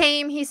he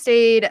came, he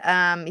stayed,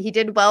 he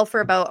did well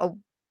for about a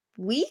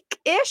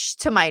week-ish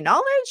to my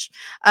knowledge.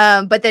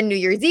 But then New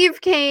Year's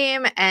Eve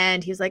came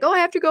and he's like, "Oh, I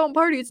have to go and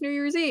party. It's New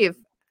Year's Eve."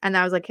 And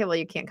I was like, "Okay, well,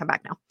 you can't come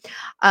back now."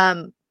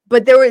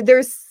 But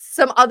there's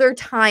some other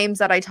times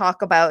that I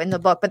talk about in the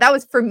book, but that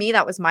was for me,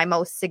 that was my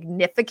most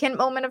significant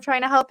moment of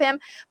trying to help him.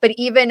 But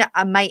even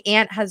my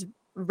aunt has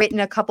written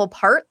a couple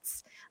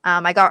parts.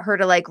 I got her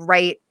to like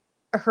write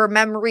her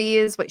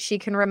memories, what she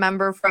can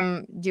remember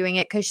from doing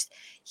it, because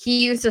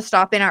he used to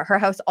stop in at her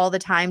house all the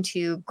time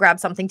to grab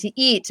something to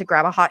eat, to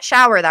grab a hot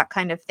shower, that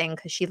kind of thing,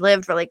 because she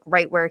lived like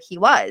right where he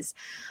was.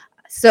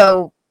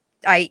 So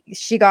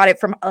she got it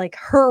from like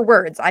her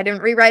words. I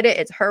didn't rewrite it.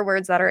 It's her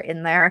words that are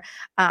in there.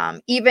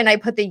 Even I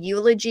put the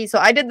eulogy. So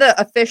I did the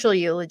official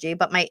eulogy,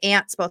 but my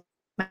aunts both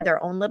had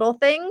their own little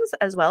things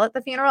as well at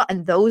the funeral,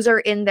 and those are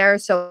in there.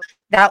 So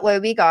that way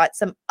we got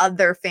some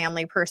other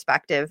family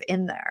perspective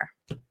in there.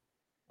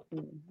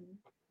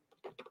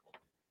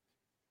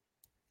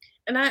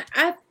 And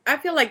I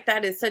feel like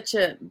that is such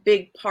a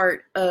big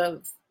part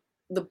of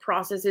the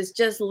process, is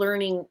just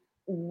learning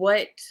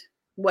what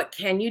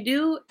can you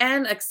do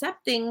and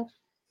accepting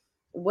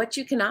what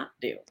you cannot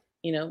do,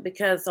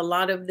 because a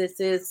lot of this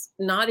is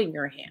not in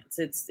your hands.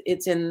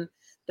 It's in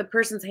the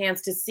person's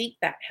hands to seek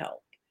that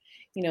help,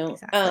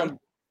 Exactly.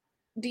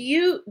 Do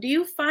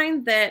you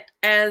find that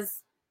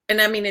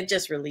and I mean, it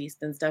just released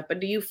and stuff, but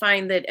do you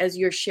find that as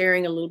you're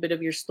sharing a little bit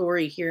of your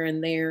story here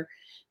and there,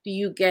 do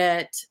you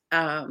get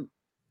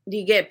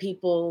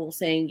people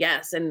saying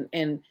yes,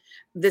 and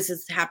this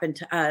has happened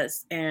to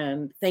us,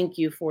 and thank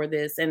you for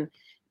this, and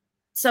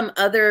some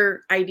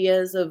other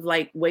ideas of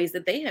like ways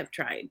that they have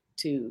tried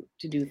to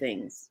do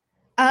things?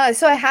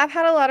 So I have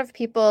had a lot of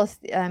people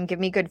give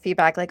me good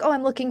feedback, like, "Oh,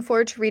 I'm looking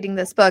forward to reading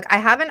this book." I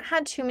haven't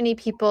had too many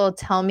people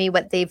tell me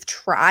what they've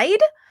tried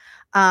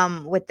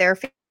with their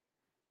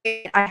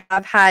I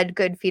have had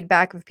good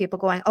feedback of people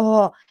going,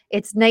 "Oh,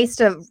 it's nice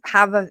to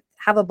have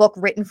a book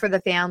written for the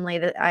family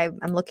that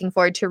I'm looking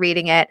forward to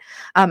reading it."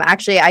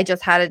 Actually, I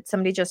just had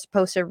somebody just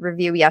post a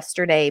review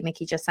yesterday.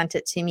 Mickey just sent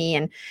it to me,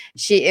 and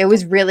it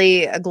was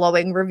really a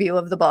glowing review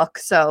of the book.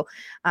 So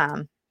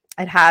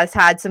it has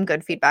had some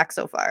good feedback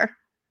so far.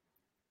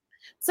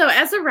 So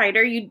as a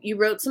writer, you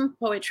wrote some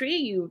poetry,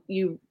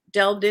 you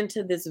delved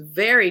into this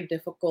very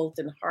difficult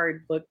and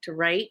hard book to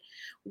write.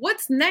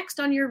 What's next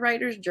on your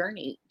writer's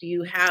journey? Do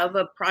you have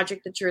a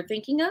project that you're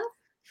thinking of?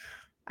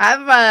 I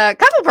have a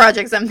couple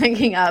projects I'm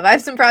thinking of. I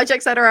have some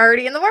projects that are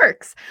already in the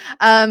works.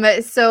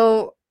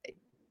 So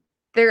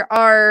there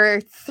are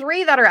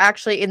 3 that are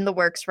actually in the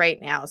works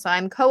right now. So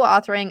I'm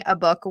co-authoring a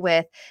book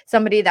with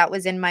somebody that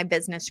was in my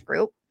business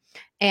group,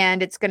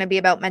 and it's going to be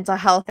about mental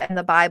health and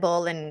the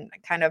Bible and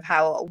kind of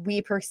how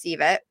we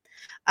perceive it.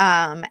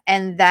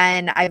 And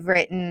then I've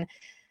written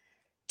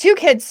 2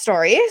 kids'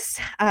 stories.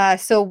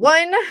 So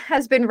one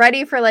has been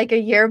ready for like a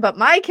year, but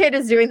my kid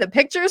is doing the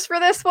pictures for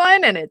this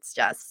one, and it's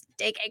just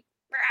taking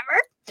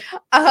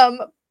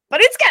forever. But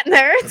it's getting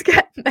there. It's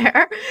getting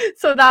there.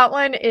 So that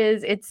one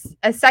it's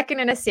a second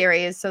in a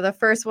series. So the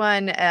first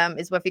one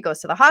is Woofy Goes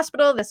to the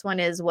Hospital. This one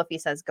is Woofy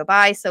Says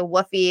Goodbye. So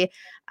Woofy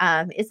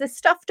is a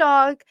stuffed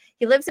dog.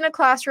 He lives in a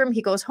classroom.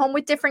 He goes home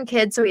with different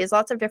kids. So he has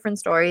lots of different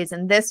stories.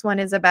 And this one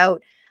is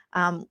about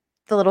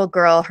the little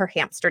girl, her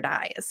hamster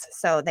dies.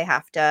 So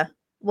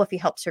Woofy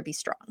helps her be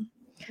strong.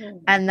 Mm-hmm.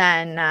 And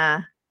then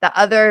the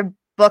other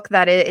book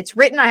that it's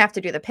written, I have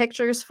to do the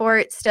pictures for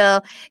it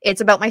still.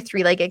 It's about my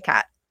 3-legged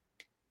cat.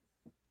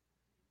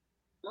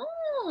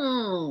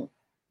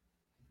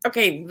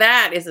 Okay,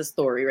 that is a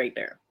story right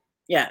there.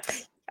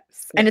 Yes.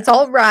 And it's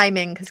all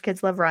rhyming because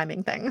kids love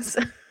rhyming things.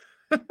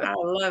 I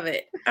love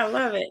it. I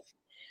love it.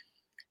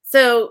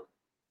 So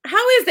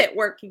how is it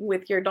working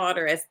with your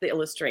daughter as the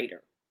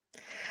illustrator?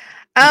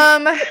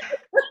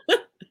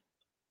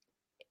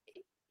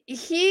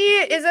 He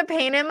is a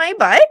pain in my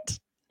butt.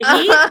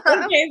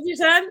 Okay, your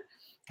son?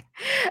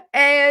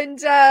 And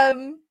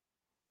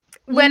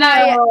when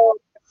I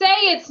say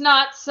it's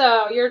not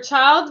so, your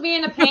child's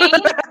being a pain.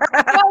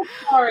 So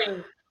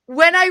sorry.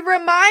 When I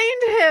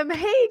remind him,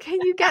 "Hey, can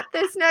you get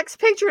this next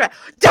picture?"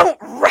 "Don't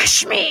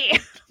rush me."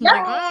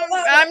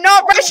 I'm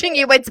not rushing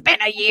you. It's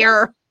been a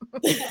year.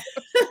 I'm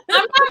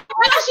not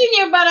rushing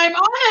you, but I'm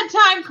on a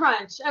time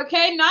crunch.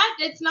 Okay,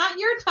 it's not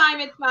your time,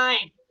 it's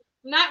mine.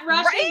 I'm not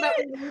rushing, right?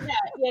 But we do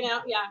that,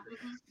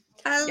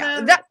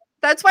 yeah.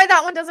 That's why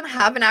that one doesn't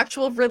have an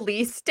actual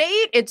release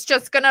date. It's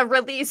just gonna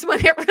release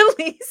when it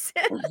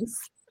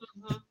releases.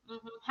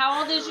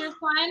 How old is your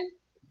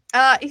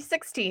son? He's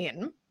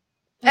 16.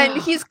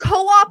 And he's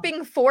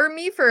co-oping for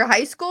me for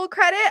high school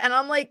credit. And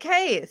I'm like,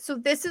 "Hey, so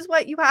this is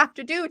what you have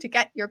to do to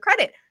get your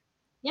credit.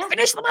 Yeah.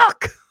 Finish the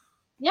book."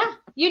 Yeah.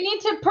 You need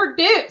to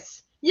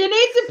produce.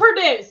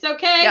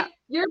 Okay? Yeah.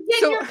 You're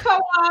getting your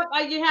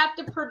co-op. You have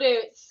to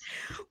produce.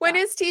 When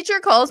his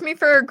teacher calls me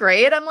for a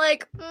grade, I'm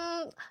like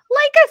a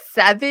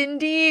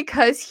 70,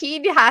 because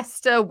he has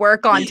to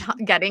work on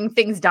getting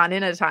things done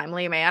in a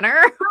timely manner.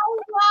 I love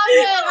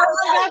it.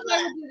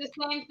 I would do the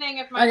same thing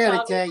if my I gotta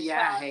child tell was you, I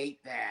bad.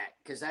 hate that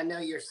because I know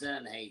your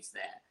son hates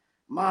that.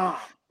 Mom,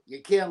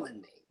 you're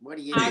killing me. What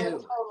do you I do?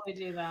 would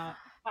totally do that.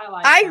 I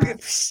like I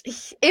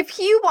that. if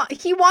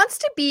he wants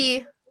to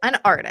be an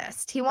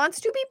artist. He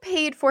wants to be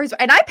paid for his,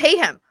 and I pay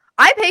him.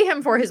 I pay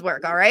him for his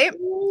work, all right? But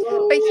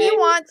he Okay.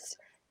 wants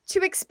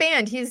to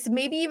expand. He's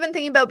maybe even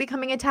thinking about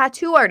becoming a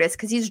tattoo artist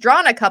because he's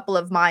drawn a couple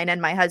of mine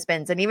and my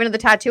husband's, and even the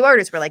tattoo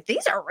artists were like,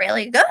 "These are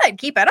really good.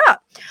 Keep it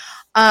up."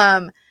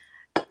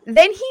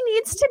 Then he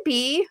needs to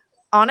be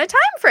on a time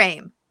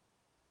frame.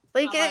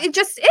 Like it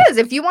just is.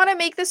 If you want to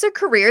make this a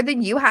career,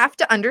 then you have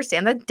to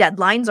understand that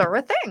deadlines are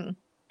a thing.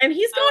 And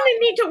he's going to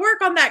need to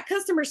work on that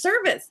customer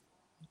service.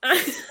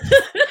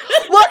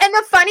 Well, and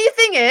the funny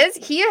thing is,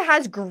 he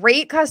has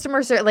great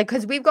customer service, like,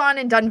 because we've gone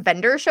and done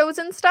vendor shows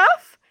and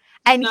stuff,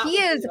 and Not he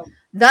with is you.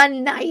 the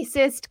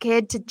nicest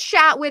kid to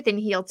chat with, and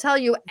he'll tell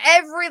you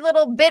every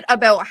little bit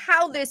about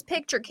how this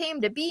picture came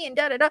to be and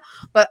da-da-da.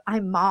 But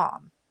I'm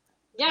mom.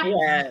 Yeah.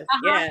 Yes,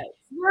 yes.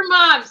 Your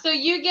mom, so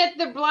you get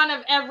the blunt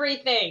of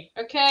everything,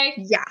 okay?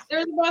 Yeah.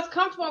 They're the most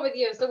comfortable with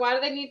you, so why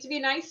do they need to be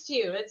nice to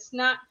you? It's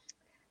not.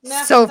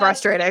 So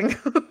frustrating.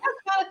 That's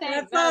not a thing.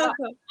 That's Not at all.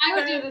 awesome. I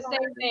would do the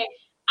same thing.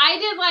 I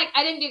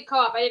didn't do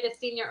co-op. I did a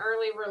senior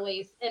early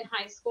release in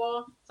high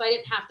school, so I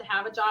didn't have to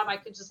have a job. I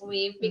could just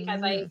leave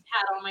because I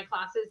had all my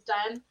classes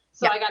done,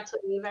 so I got to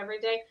leave every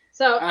day.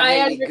 So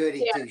I I hate a goody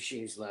understand. two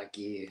shoes like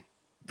you.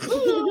 I got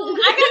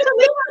to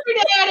leave every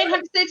day. I didn't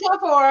have to stay till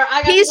 4.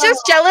 He's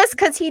just jealous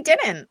because he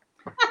didn't.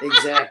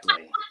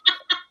 Exactly.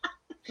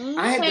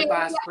 I had Hey, the vice yeah, I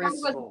was a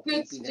principal good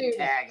keeping student. a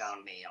tag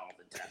on me all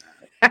the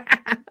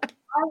time.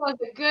 I was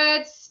a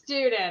good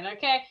student,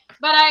 okay?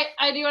 But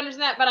I do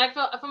understand that. But I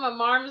feel from a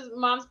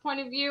mom's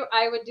point of view,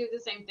 I would do the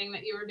same thing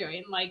that you were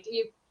doing. Like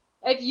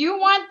if you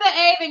want the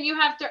A, then you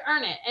have to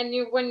earn it. And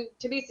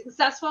to be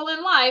successful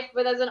in life,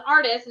 but as an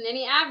artist in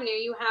any avenue,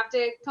 you have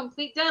to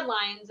complete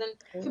deadlines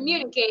and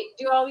communicate,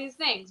 do all these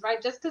things,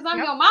 right? Just because I'm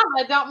your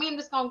mama, don't mean I'm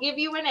just gonna give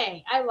you an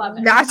A. I love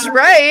it. That's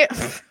right.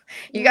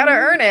 You got to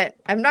earn it.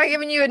 I'm not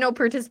giving you a no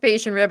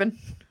participation ribbon.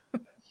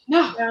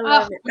 No, I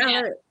love it.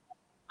 man.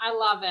 I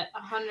love it.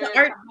 100%.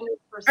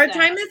 Our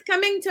time is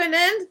coming to an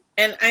end,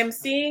 and I'm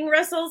seeing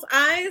Russell's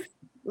eyes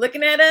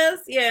looking at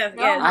us. Yeah,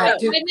 Oh, yeah. I have my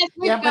two, goodness,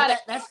 we've yeah, got but it.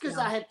 that's because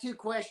I have 2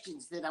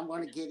 questions that I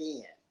want to get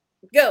in.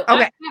 Go.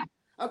 Okay.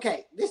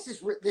 Okay, this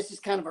is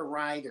kind of a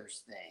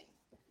writer's thing.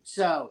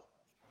 So,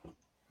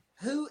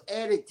 who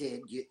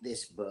edited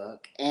this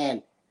book?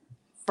 And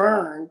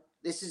Fern,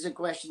 this is a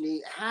question to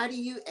you. How do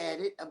you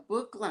edit a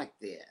book like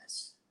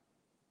this?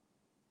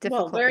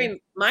 Well,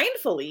 very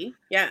mindfully,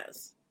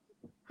 yes.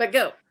 But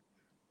go.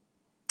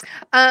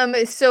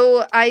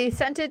 So I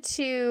sent it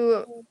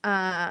to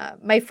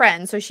my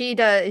friend. So she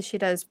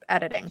does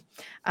editing.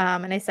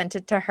 And I sent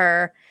it to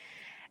her.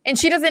 And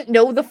she doesn't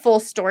know the full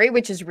story,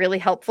 which is really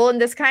helpful in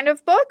this kind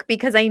of book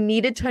because I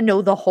needed to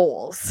know the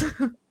holes.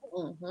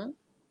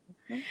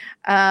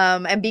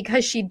 And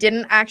because she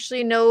didn't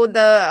actually know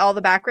all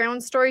the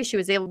background story, she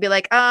was able to be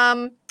like,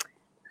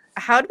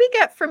 how do we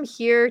get from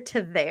here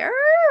to there?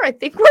 I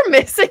think we're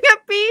missing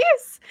a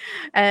piece.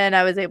 And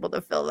I was able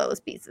to fill those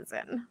pieces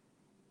in.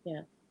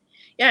 Yeah.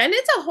 Yeah. And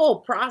it's a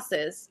whole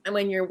process. And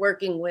when you're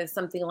working with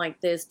something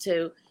like this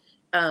to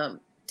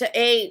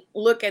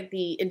look at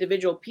the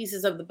individual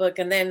pieces of the book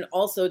and then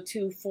also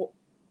to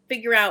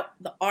figure out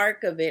the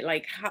arc of it,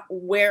 like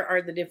where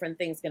are the different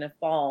things going to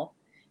fall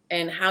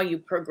and how you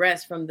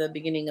progress from the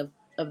beginning of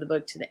the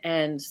book to the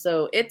end.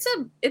 So it's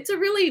a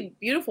really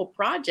beautiful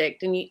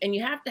project, and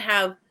you have to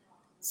have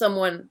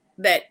someone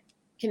that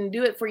can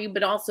do it for you,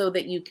 but also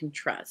that you can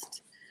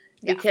trust.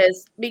 Yeah.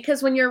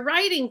 Because when you're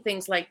writing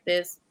things like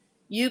this,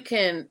 you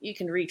can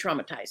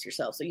re-traumatize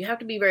yourself. So you have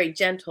to be very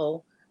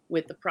gentle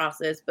with the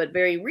process, but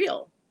very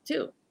real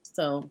too.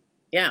 So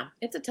yeah,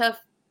 it's a tough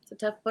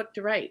book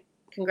to write.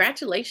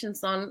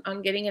 Congratulations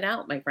on getting it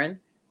out, my friend.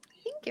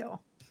 Thank you.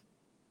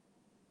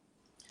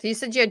 So you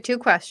said you had 2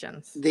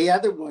 questions. The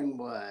other one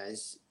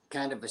was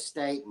kind of a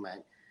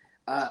statement.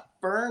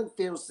 Fern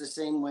feels the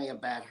same way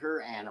about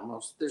her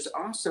animals. There's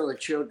also a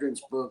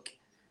children's book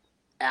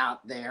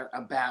out there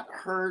about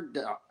her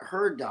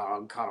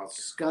dog called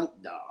Skunk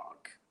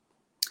Dog.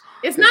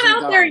 It's not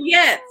out there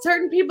yet.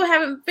 Certain people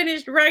haven't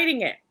finished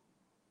writing it.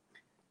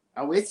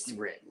 Oh, it's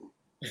written.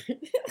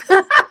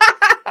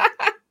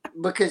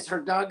 Because her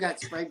dog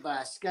got sprayed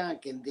by a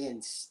skunk and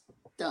then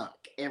stunk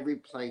every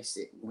place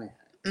it went.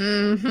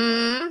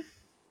 Mm-hmm.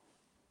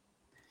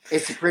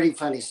 It's a pretty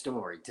funny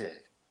story, too.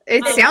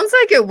 It sounds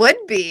like it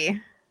would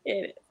be.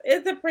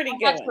 It's a pretty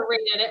good one. I got to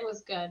read it. It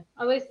was good.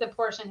 At least the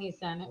portion he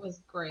sent. It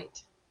was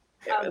great.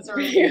 It was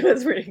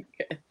pretty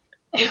good.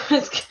 It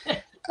was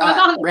good.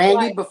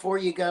 Randy, before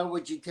you go,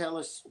 would you tell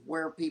us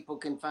where people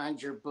can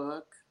find your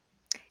book?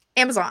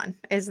 Amazon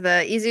is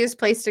the easiest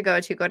place to go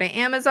to. Go to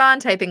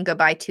Amazon, type in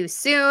Goodbye Too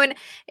Soon.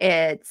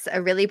 It's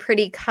a really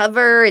pretty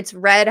cover. It's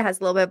red, has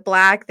a little bit of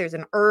black. There's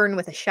an urn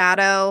with a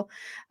shadow.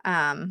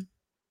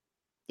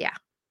 Yeah.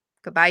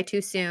 Goodbye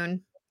Too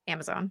Soon,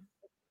 Amazon.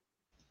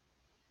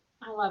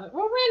 I love it.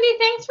 Well, Randy,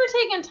 thanks for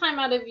taking time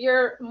out of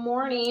your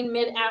morning,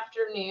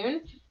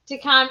 mid-afternoon to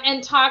come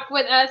and talk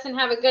with us and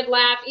have a good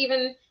laugh.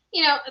 Even,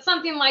 you know,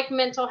 something like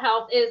mental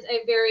health is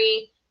a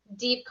very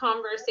deep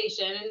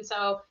conversation. And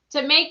so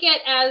to make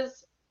it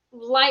as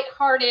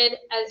lighthearted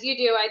as you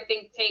do, I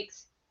think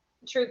takes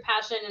true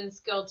passion and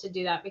skill to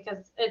do that,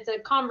 because it's a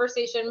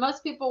conversation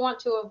most people want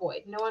to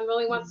avoid. No one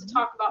really wants to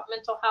talk about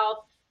mental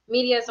health.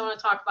 Media doesn't want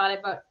to talk about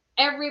it, but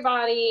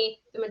everybody,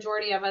 the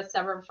majority of us,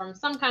 suffer from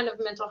some kind of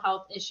mental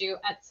health issue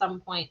at some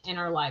point in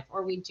our life,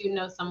 or we do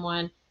know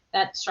someone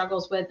that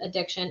struggles with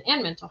addiction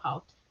and mental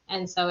health.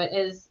 And so it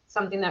is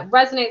something that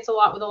resonates a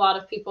lot with a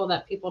lot of people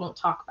that people don't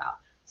talk about.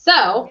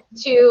 So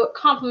to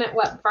complement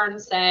what Fern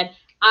said,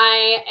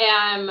 I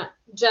am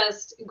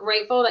just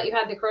grateful that you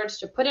had the courage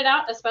to put it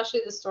out,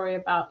 especially the story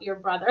about your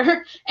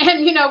brother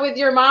and, you know, with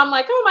your mom,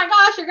 like, oh my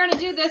gosh, you're going to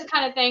do this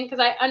kind of thing, because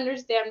I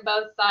understand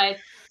both sides.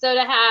 So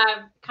to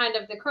have kind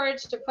of the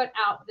courage to put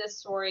out this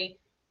story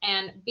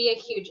and be a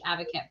huge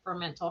advocate for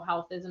mental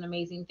health is an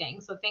amazing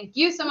thing. So thank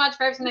you so much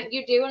for everything that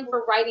you do, and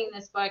for writing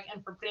this book,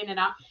 and for putting it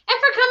out, and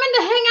for coming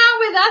to hang out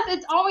with us.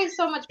 It's always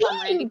so much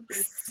fun, Randy,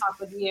 to talk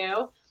with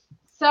you.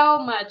 So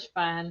much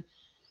fun.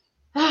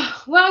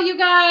 Well, you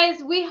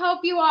guys, we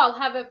hope you all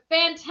have a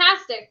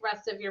fantastic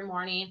rest of your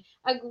morning,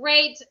 a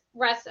great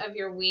rest of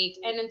your week.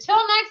 And until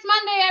next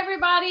Monday,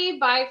 everybody,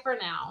 bye for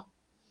now.